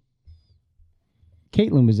 Caitlin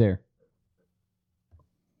was there.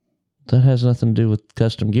 That has nothing to do with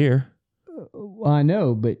custom gear. I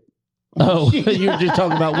know, but you were just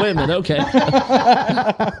talking about women. Okay.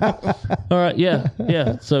 All right. Yeah.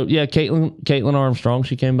 Yeah. So yeah, Caitlin Armstrong.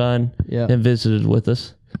 She came by and visited with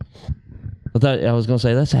us. I was going to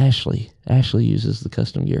say that's Ashley. Ashley uses the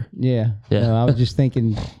custom gear. Yeah. Yeah. I was just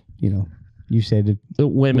thinking. You said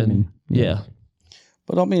women. Yeah.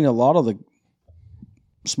 But I mean, a lot of the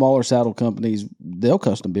smaller saddle companies, they'll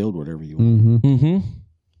custom build whatever you want. Mm-hmm. Mm-hmm.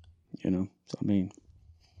 So I mean,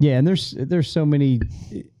 yeah, and there's so many.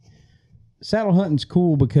 Saddle hunting's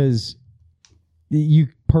cool because you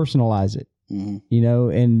personalize it,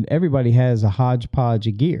 and everybody has a hodgepodge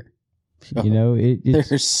of gear.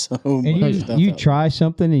 There's so much stuff. You try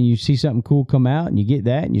something and you see something cool come out, and you get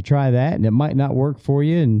that, and you try that, and it might not work for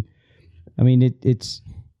you. And I mean, it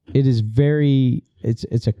is very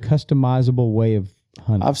it's a customizable way of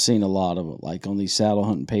hunting. I've seen a lot of it, like on these saddle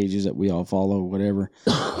hunting pages that we all follow, whatever.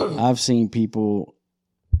 I've seen people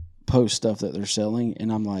post stuff that they're selling,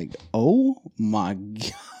 and I'm like, oh my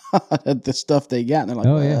God, the stuff they got. And they're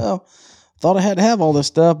like, thought I had to have all this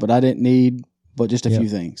stuff, but I didn't need but just a few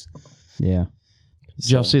things. Yeah. Did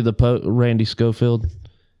y'all see the Randy Schofield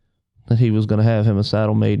that he was going to have him a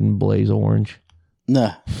saddle made in blaze orange?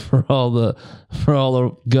 No. For all the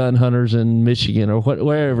gun hunters in Michigan or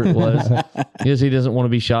wherever it was, because he doesn't want to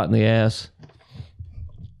be shot in the ass.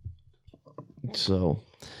 So,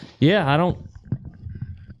 yeah, I don't.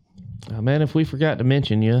 Oh, man, if we forgot to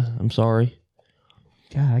mention you, I'm sorry.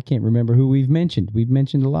 God, I can't remember who we've mentioned. We've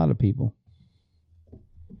mentioned a lot of people.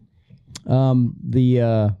 Southern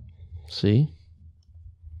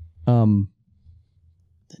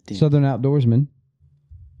Outdoorsman.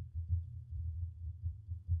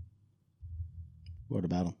 What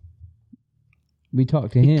about him? We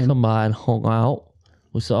talked to him. Come by and hung out.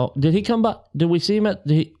 Did he come by? Did we see him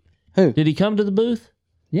Who? Did he come to the booth?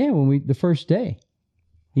 Yeah, the first day.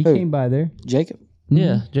 He came by there. Jacob? Mm-hmm.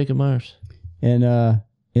 Yeah, Jacob Myers. And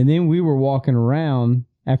then we were walking around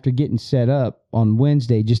after getting set up on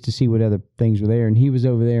Wednesday just to see what other things were there. And he was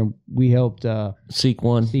over there, and we helped Seek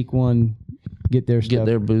One get their stuff. Get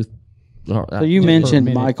their booth. So you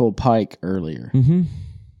mentioned Michael Pike earlier. Mm-hmm.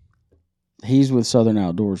 He's with Southern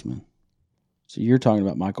Outdoorsman. So you're talking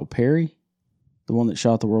about Michael Perry? The one that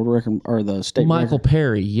shot the world record or the state Michael record?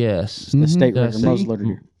 Perry, yes. The state record muzzleloader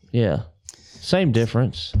deer. Yeah. Same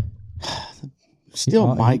difference.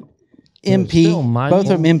 Still Mike. MP. Still Michael. Both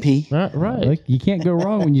of them MP. Right. Like, you can't go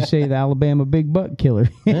wrong when you say the Alabama big buck killer.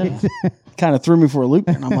 Yeah. Kind of threw me for a loop,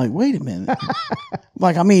 and I'm like, wait a minute.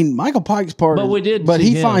 Michael Pike's part But of, we did But see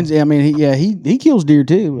he him. finds, he kills deer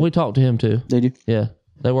too. We talked to him too. Did you? Yeah.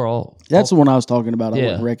 They were all. That's the one I was talking about. I Yeah.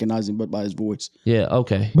 wouldn't recognize him but by his voice. Yeah.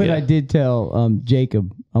 Okay. But yeah. I did tell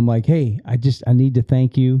Jacob, I'm like, hey, I need to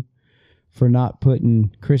thank you for not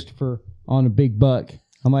putting Christopher on a big buck.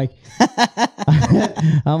 I'm like,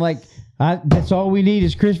 That's all we need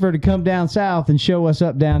is Christopher to come down south and show us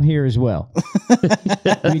up down here as well.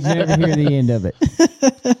 We'd never hear the end of it.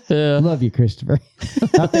 Yeah. Love you, Christopher.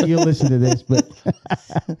 Not that you'll listen to this, but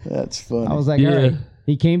That's funny. I was like, Yeah. all right.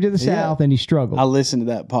 He came to the south and he struggled. I listened to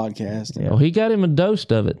that podcast. Well, he got him a dose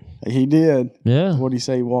of it. He did. Yeah. What did he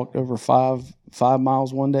say? He walked over 5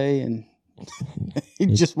 miles one day and he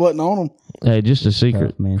just wasn't on them. Hey, just a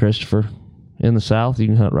secret, Tough, man. Christopher. In the South, you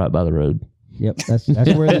can hunt right by the road. Yep, that's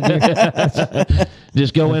where the deer.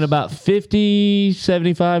 Just go in about 50,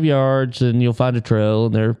 75 yards, and you'll find a trail,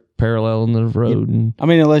 and they're paralleling the road. And, I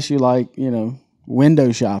mean, unless you like,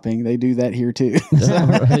 window shopping, they do that here too.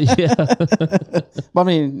 yeah. I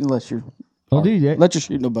mean, unless you're Well, dude, unless you're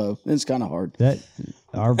shooting a bow, it's kind of hard. that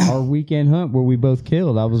our weekend hunt where we both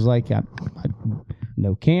killed, I was like,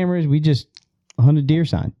 no cameras, we just hunted deer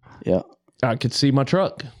sign. Yeah, I could see my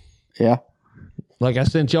truck. yeah. Like I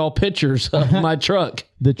sent y'all pictures of my truck.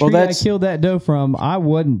 The tree I killed that doe from, I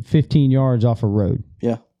wasn't 15 yards off a road.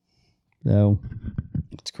 Yeah, So,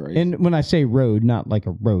 it's crazy. and when I say road, not like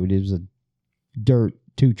a road, it was a dirt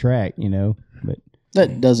 2-track, but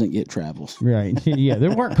that doesn't get travels. right. Yeah,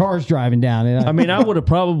 there weren't cars driving down it. I mean, I would have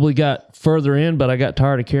probably got further in, but I got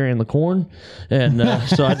tired of carrying the corn, and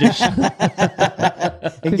so I just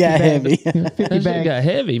It got heavy. 50 it bags. got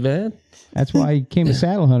heavy, man. That's why he became a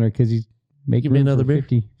saddle hunter, because he's making Give me room another for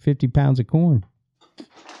beer. 50 pounds of corn.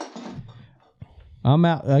 I'm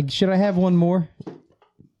out. Should I have one more?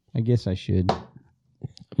 I guess I should.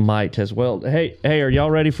 Might as well. Hey, are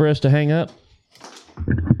y'all ready for us to hang up?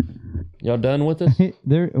 Y'all done with us?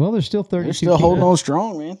 There's still 32 They're still holding on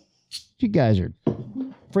strong, man. You guys are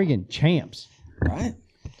freaking champs. Right?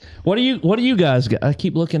 What do you guys got? I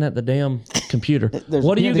keep looking at the damn computer.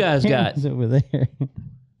 What do you guys got? Cameras over there.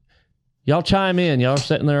 Y'all chime in. Y'all are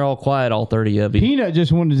sitting there all quiet, all 30 of you. Peanut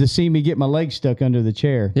just wanted to see me get my leg stuck under the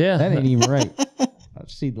chair. Yeah. That ain't even right. I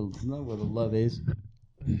see know where the love is.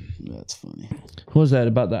 That's funny. What was that,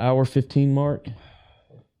 about the hour 15 mark?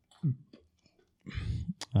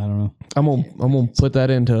 I don't know. I'm gonna put that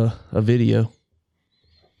into a video.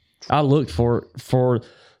 I looked for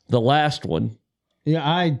the last one. Yeah,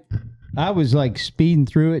 I was like speeding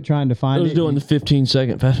through it trying to I find was it. doing the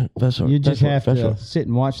 15-second fast. You just have to sit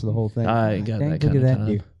and watch the whole thing. I ain't got Dang, that look kind at of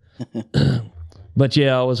that time. deer. But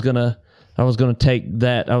yeah, I was gonna take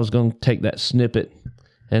that snippet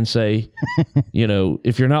and say,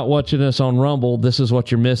 if you're not watching us on Rumble, this is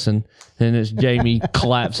what you're missing, and it's Jamie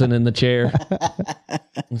collapsing in the chair.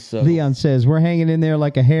 So Leon says we're hanging in there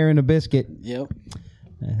like a hair in a biscuit. Yep.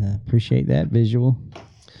 Appreciate that visual.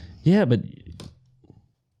 yeah, but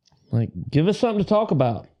like, give us something to talk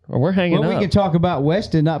about, or we're hanging Well, up. we can talk about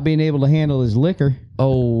Weston not being able to handle his liquor.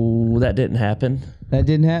 Oh, that didn't happen. That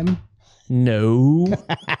didn't happen. No,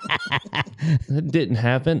 that didn't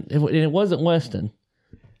happen. It wasn't Weston.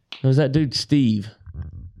 It was that dude Steve.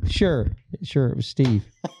 Sure, it was Steve.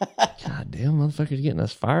 God damn, motherfucker's getting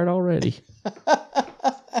us fired already.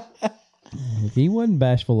 He wasn't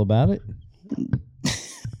bashful about it.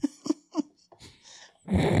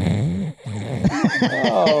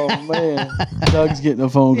 Oh man, Doug's getting a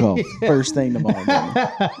phone call first thing tomorrow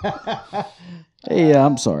morning. Hey, yeah,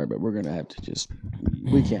 I'm sorry, but we're gonna have to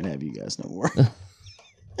we can't have you guys no more.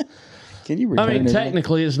 Can you return I mean, it?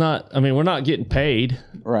 technically, it's not. I mean, we're not getting paid.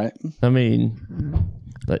 Right. I mean,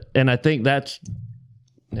 and I think that's.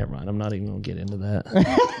 Never mind. I'm not even going to get into that.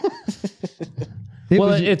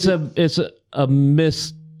 It's a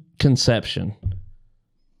misconception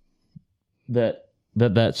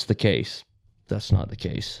that's the case. That's not the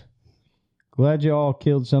case. Glad you all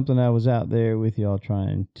killed something I was out there with y'all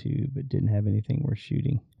trying to, but didn't have anything worth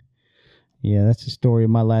shooting. Yeah, that's the story of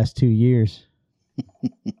my last 2 years.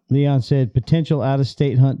 Leon said potential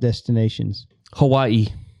out-of-state hunt destinations. Hawaii.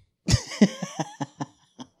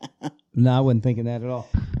 No, I wasn't thinking that at all.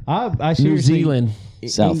 I New seriously, Zealand.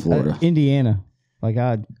 South Florida. Indiana. Like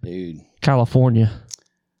Dude. California.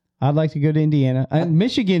 I'd like to go to Indiana.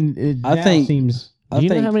 Michigan. Seems. Do you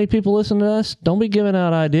know how many people listen to us? Don't be giving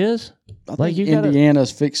out ideas. I Like, think you gotta-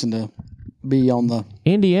 Indiana's fixing to be on the.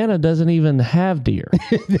 Indiana doesn't even have deer.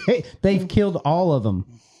 They've killed all of them.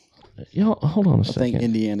 Hold on a I second. think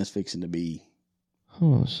Indiana's fixing to be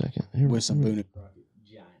Hold on a second. Here- with some Boone.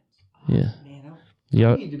 Yeah.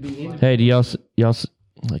 Y'all, hey, do y'all?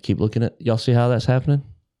 I keep looking at y'all. See how that's happening?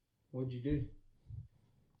 What'd you do?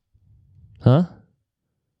 Huh?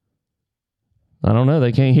 I don't know.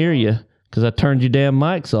 They can't hear you because I turned your damn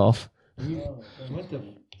mics off.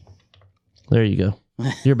 There you go.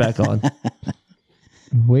 You're back on.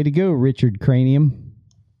 Way to go, Richard Cranium.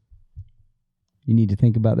 You need to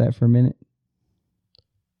think about that for a minute.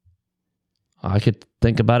 I could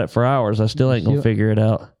think about it for hours. I still ain't gonna figure it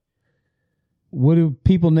out. What do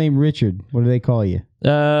people name Richard? What do they call you?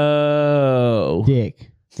 Oh,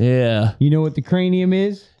 Dick. yeah. You know what the cranium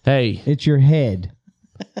is? Hey, It's your head.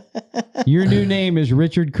 Your new name is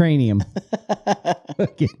Richard Cranium.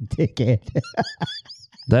 Fucking dickhead.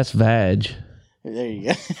 that's vag. There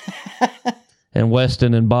you go. And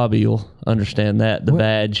Weston and Bobby will understand that, the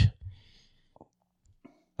vag.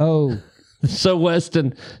 Oh. So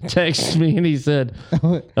Weston texted me and he said,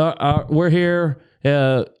 we're here.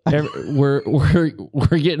 We're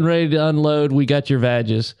getting ready to unload. We got your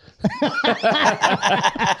vages.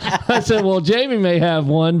 I said, well, Jamie may have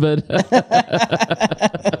one, but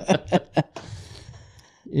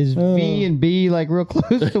Is V and B like real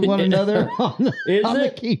close to one another on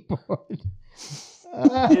the keyboard?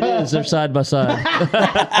 it is. They're side by side.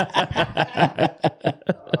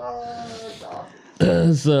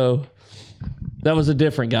 So that was a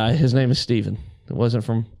different guy. His name is Steven. It wasn't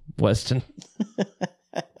from Weston.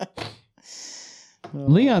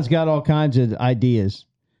 Leon's got all kinds of ideas.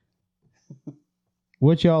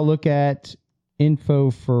 What y'all look at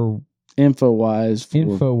info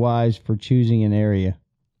Info-wise for choosing an area?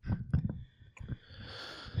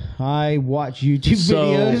 I watch YouTube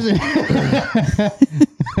videos.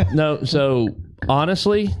 No, so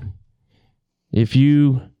honestly, if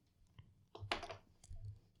you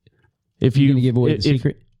gonna give away the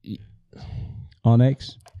secret on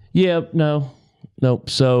X? Yeah, nope.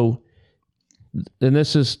 So, and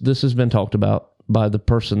this has been talked about by the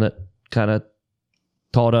person that kind of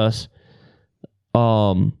taught us.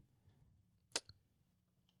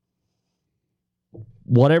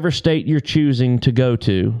 Whatever state you're choosing to go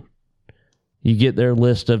to, you get their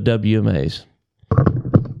list of WMAs.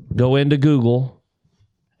 Go into Google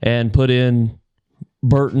and put in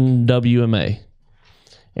Burton WMA.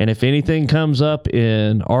 And if anything comes up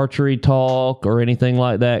in archery talk or anything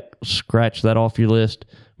like that, scratch that off your list,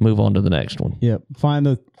 move on to the next one. Yep. Find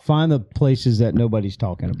the places that nobody's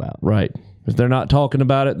talking about. Right. If they're not talking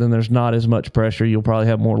about it, then there's not as much pressure. You'll probably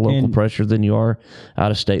have more local pressure than you are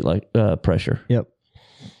out of state pressure. Yep.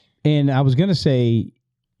 And I was going to say,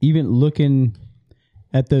 even looking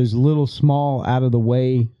at those little small out of the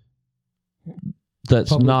way,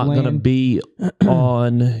 that's not going to be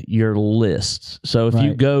on your list. So if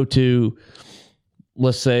you go to,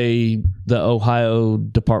 let's say, the Ohio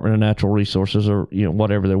Department of Natural Resources, or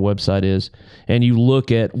whatever their website is, and you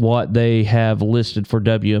look at what they have listed for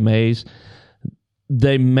WMAs,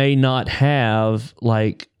 they may not have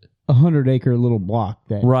like 100-acre little block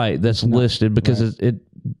that's listed because it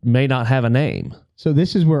may not have a name. So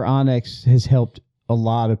this is where Onyx has helped a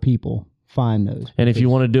lot of people find those. And if you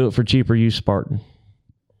want to do it for cheaper, use Spartan.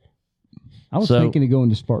 I was thinking of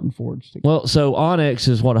going to Spartan Forge. Well, so Onyx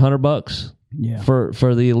is what, $100? Yeah.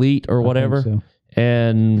 For the elite or whatever. So.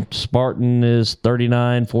 And Spartan is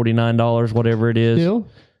 $39, $49, whatever it is. Still?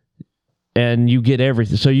 And you get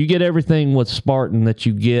everything. So you get everything with Spartan that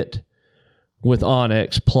you get with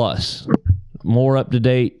Onyx, plus more up to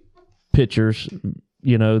date pictures.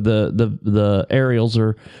 The aerials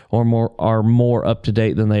are more up to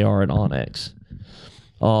date than they are in Onyx.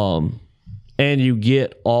 And you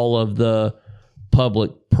get all of the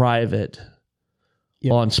public private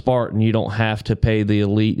on Spartan. You don't have to pay the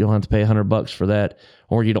elite. You don't have to pay $100 for that,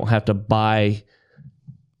 or you don't have to buy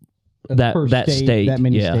that state. That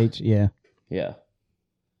many states. Yeah. Yeah.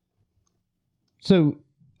 So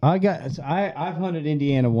I've hunted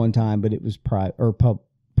Indiana one time, but it was private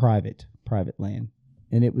land,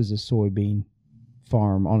 and it was a soybean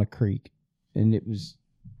farm on a creek, and it was.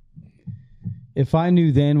 If I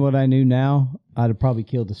knew then what I knew now, I'd have probably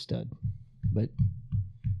killed a stud. But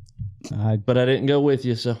I didn't go with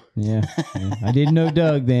you, so. Yeah. I didn't know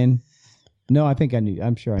Doug then. No,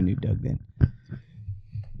 I'm sure I knew Doug then.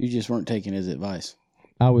 You just weren't taking his advice.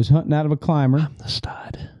 I was hunting out of a climber. I'm the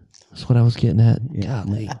stud. That's what I was getting at. Yeah.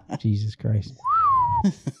 Golly. Jesus Christ.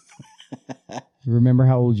 Remember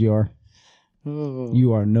how old you are. Oh.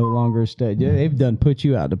 You are no longer a stud. They've done put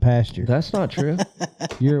you out to pasture. That's not true.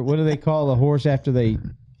 What do they call a horse after they?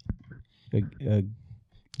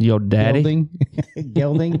 Your daddy?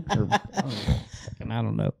 Gelding? I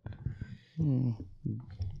don't know.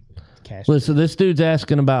 Listen, this dude's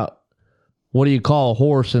asking about what do you call a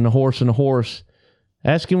horse and a horse and a horse.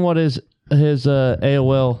 Ask him what his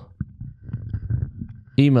AOL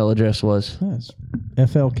email address was. That's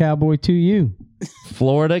FL Cowboy to you.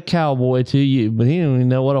 Florida Cowboy to you. But he don't even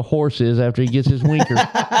know what a horse is after he gets his winker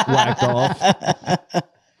whacked off.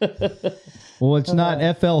 Well, it's not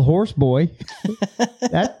FL Horse Boy.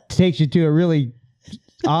 That takes you to a really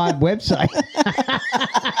odd website.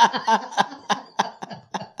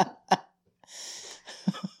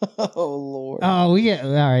 Oh Lord. Oh, we got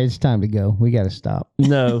all right. It's time to go. We got to stop.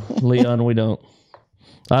 No, Leon, we don't.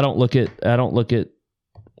 I don't look at.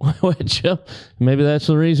 Well, maybe that's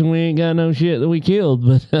the reason we ain't got no shit that we killed.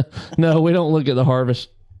 But no, we don't look at the harvest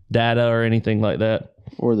data or anything like that.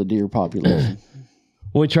 Or the deer population.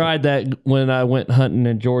 We tried that when I went hunting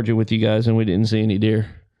in Georgia with you guys, and we didn't see any deer.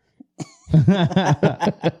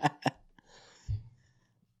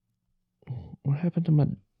 What happened to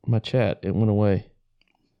my chat? It went away.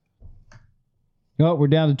 Oh, we're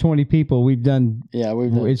down to 20 people. We've done. Yeah,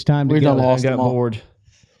 It's time to we've go. done lost I got them all. bored.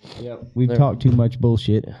 Yep. We've talked too much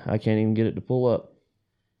bullshit. I can't even get it to pull up.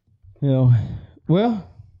 You know, well,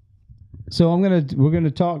 so we're gonna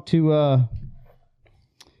talk to.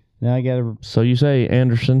 Now I gotta. So you say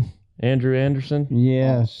Andrew Anderson,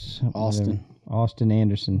 Yes, Austin. whatever. Austin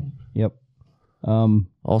Anderson. Yep.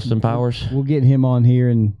 Austin Powers. We'll get him on here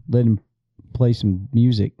and let him play some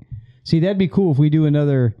music. See, that'd be cool if we do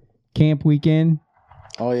another camp weekend.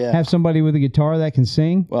 Oh yeah. Have somebody with a guitar that can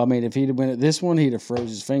sing. Well, I mean, if he'd have been at this one, he'd have froze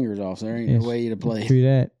his fingers off. So there ain't Yes. no way he'd have played. True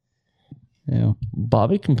that. Yeah.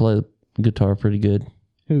 Bobby can play the guitar pretty good.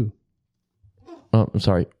 Who? Oh, I'm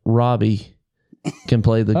sorry, Robbie can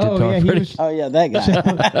play the guitar yeah, he pretty. was. Oh yeah, that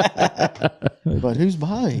guy. But who's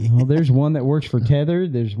Bobby? Well, there's one that works for Tether.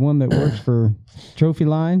 There's one that works for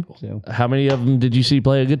Trophyline. So How many of them did you see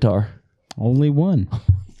play a guitar? only one.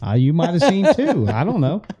 You might have seen two. I don't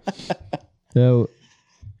know. So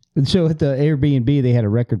at the Airbnb, they had a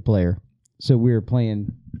record player. So we were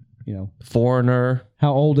playing, Foreigner.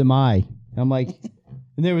 How Old Am I? I'm like,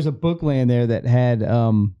 and there was a book laying there that had,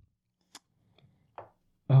 oh,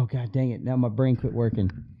 God dang it. Now my brain quit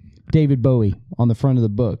working. David Bowie on the front of the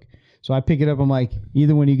book. So I pick it up. I'm like,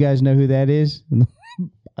 either one of you guys know who that is? And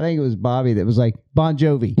I think it was Bobby that was like, Bon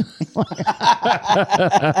Jovi.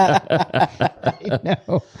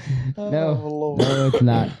 No, it's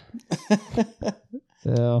not.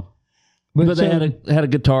 So, But they had a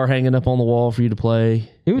guitar hanging up on the wall for you to play.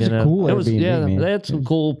 It was a cool Airbnb, yeah, man. they had some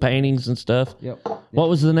cool paintings and stuff. Yep. What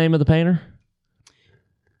was the name of the painter?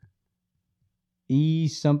 E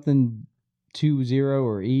something 20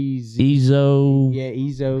 or EZ. Ezo. Yeah,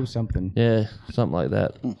 Ezo something. Yeah, something like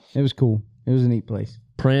that. It was cool. It was a neat place.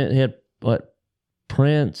 He had what?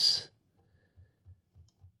 Prince.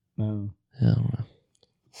 No, I don't know.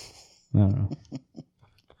 I don't know.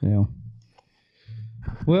 Yeah.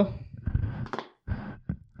 Well,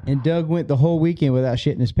 and Doug went the whole weekend without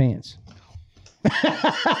shitting his pants.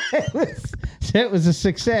 It was a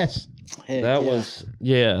success. Heck, That was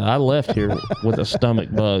I left here with a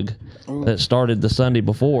stomach bug that started the Sunday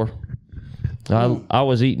before. I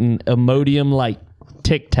was eating Imodium like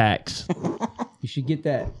Tic Tacs. You should get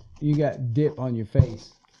that. You got dip on your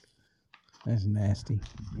face. That's nasty.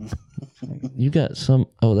 You got some.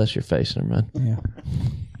 Oh, that's your face. Never mind. Yeah.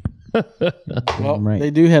 Well, right. they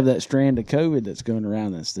do have that strand of COVID that's going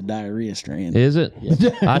around. That's the diarrhea strand. Is it?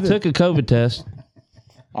 I took a COVID test.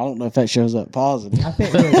 I don't know if that shows up positive. I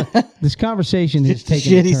think look, this conversation has It's a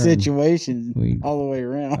taken a shitty turn. situation all the way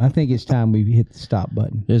around. I think it's time we hit the stop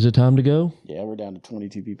button. Is it time to go? Yeah, we're down to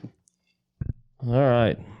 22 people. All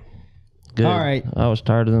right. Good. All right. I was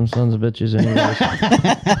tired of them sons of bitches anyway.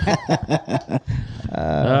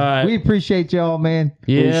 All right. We appreciate y'all, man.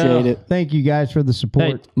 Yeah. Appreciate it. Thank you guys for the Hey,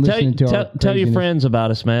 support. Listening to our tell your craziness. friends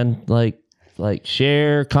about us, man. Like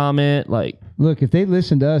share, comment. Like Look, if they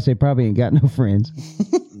listen to us, they probably ain't got no friends.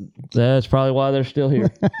 that's probably why they're still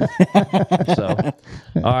here. So,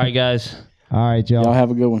 all right, guys. All right, y'all. Y'all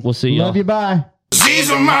have a good one. We'll see y'all. Love you. Bye.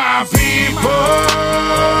 These are my people,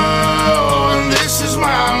 and this is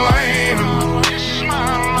my land.